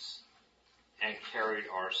griefs and carried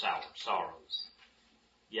our sorrows.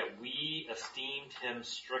 Yet we esteemed him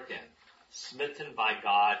stricken, smitten by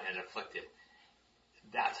God, and afflicted.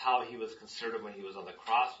 That's how he was considered when he was on the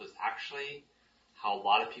cross, was actually how a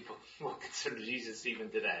lot of people will consider Jesus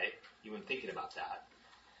even today, even thinking about that.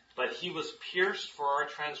 But he was pierced for our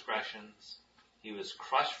transgressions. He was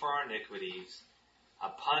crushed for our iniquities.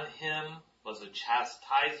 Upon him was a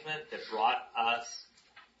chastisement that brought us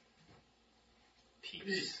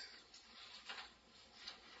peace.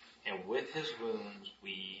 And with his wounds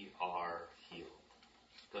we are healed.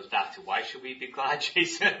 Goes back to, why should we be glad,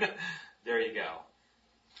 Jason? There you go.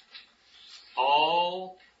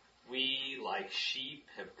 All we like sheep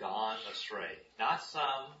have gone astray. Not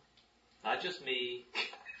some, not just me,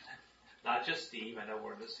 not just Steve, I know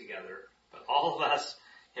we're in this together, but all of us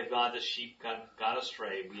have gone to sheep, gone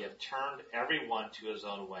astray. We have turned everyone to his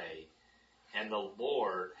own way. And the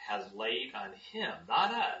Lord has laid on him,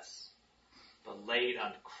 not us, but laid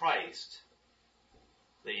on Christ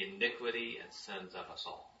the iniquity and sins of us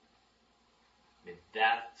all. I mean,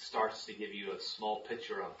 that starts to give you a small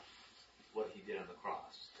picture of what he did on the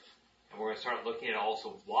cross. And we're going to start looking at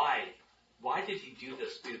also why did he do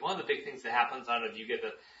this? Because one of the big things that happens, I don't know if you get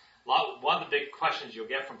one of the big questions you'll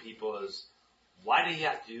get from people is, why did he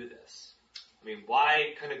have to do this? I mean,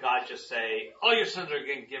 why couldn't God just say, all your sins are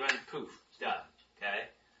getting given, poof, done, okay?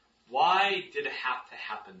 Why did it have to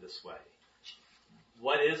happen this way?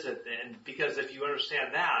 What is it then? Because if you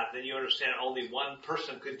understand that, then you understand only one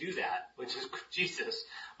person could do that, which is Jesus,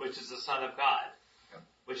 which is the Son of God,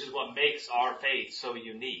 which is what makes our faith so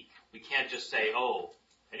unique. We can't just say, oh,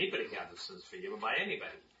 anybody can have the sins forgiven by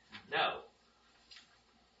anybody. No.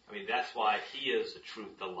 I mean, that's why he is the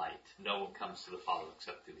truth, the light. No one comes to the Father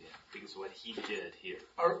except through him, because of what he did here.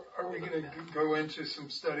 Are we going to go into some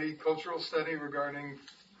cultural study regarding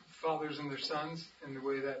fathers and their sons and the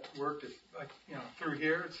way that worked, through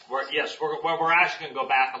here? We're actually going to go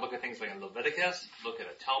back and look at things like in Leviticus, look at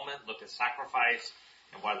atonement, look at sacrifice,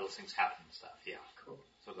 and why those things happen and stuff. Yeah. Cool.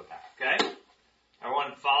 So go back. Okay?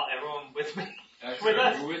 Everyone with me? With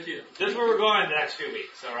us? We're with you. This is where we're going the next few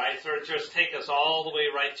weeks, alright? So just take us all the way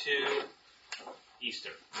right to Easter.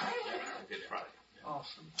 Good Friday.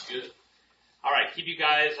 Awesome. Good. Alright, keep you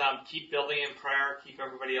guys, keep building in prayer, keep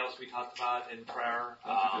everybody else we talked about in prayer.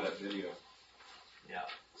 Thank you for that video. Yeah,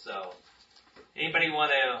 so, anybody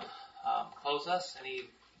want to close us? Any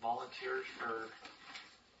volunteers for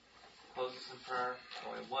close us in prayer?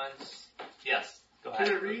 Going once? Yes. Go ahead.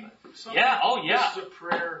 Can I read something? Yeah, oh yeah. This is a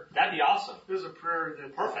prayer. That'd be awesome. This is a prayer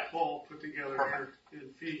that Perfect. Paul put together here in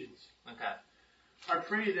Ephesians. Okay. I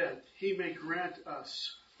pray that he may grant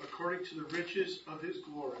us, according to the riches of his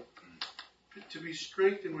glory, to be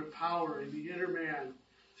strengthened with power in the inner man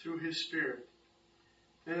through his Spirit,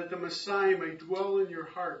 and that the Messiah may dwell in your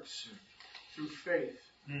hearts through faith.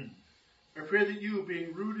 I pray that you,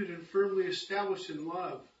 being rooted and firmly established in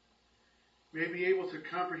love, may be able to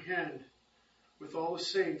comprehend with all the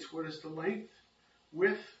saints what is the length,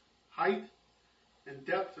 width, height, and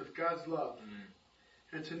depth of God's love,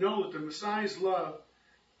 and to know that the Messiah's love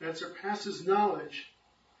that surpasses knowledge,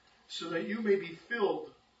 so that you may be filled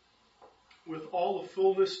with all the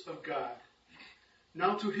fullness of God.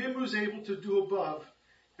 Now to him who is able to do above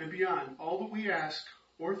and beyond all that we ask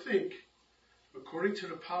or think, according to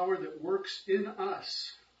the power that works in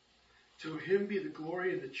us, to him be the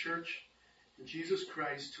glory in the church and Jesus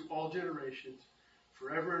Christ to all generations,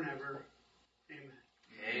 forever and ever.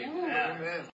 Amen. Amen. Amen.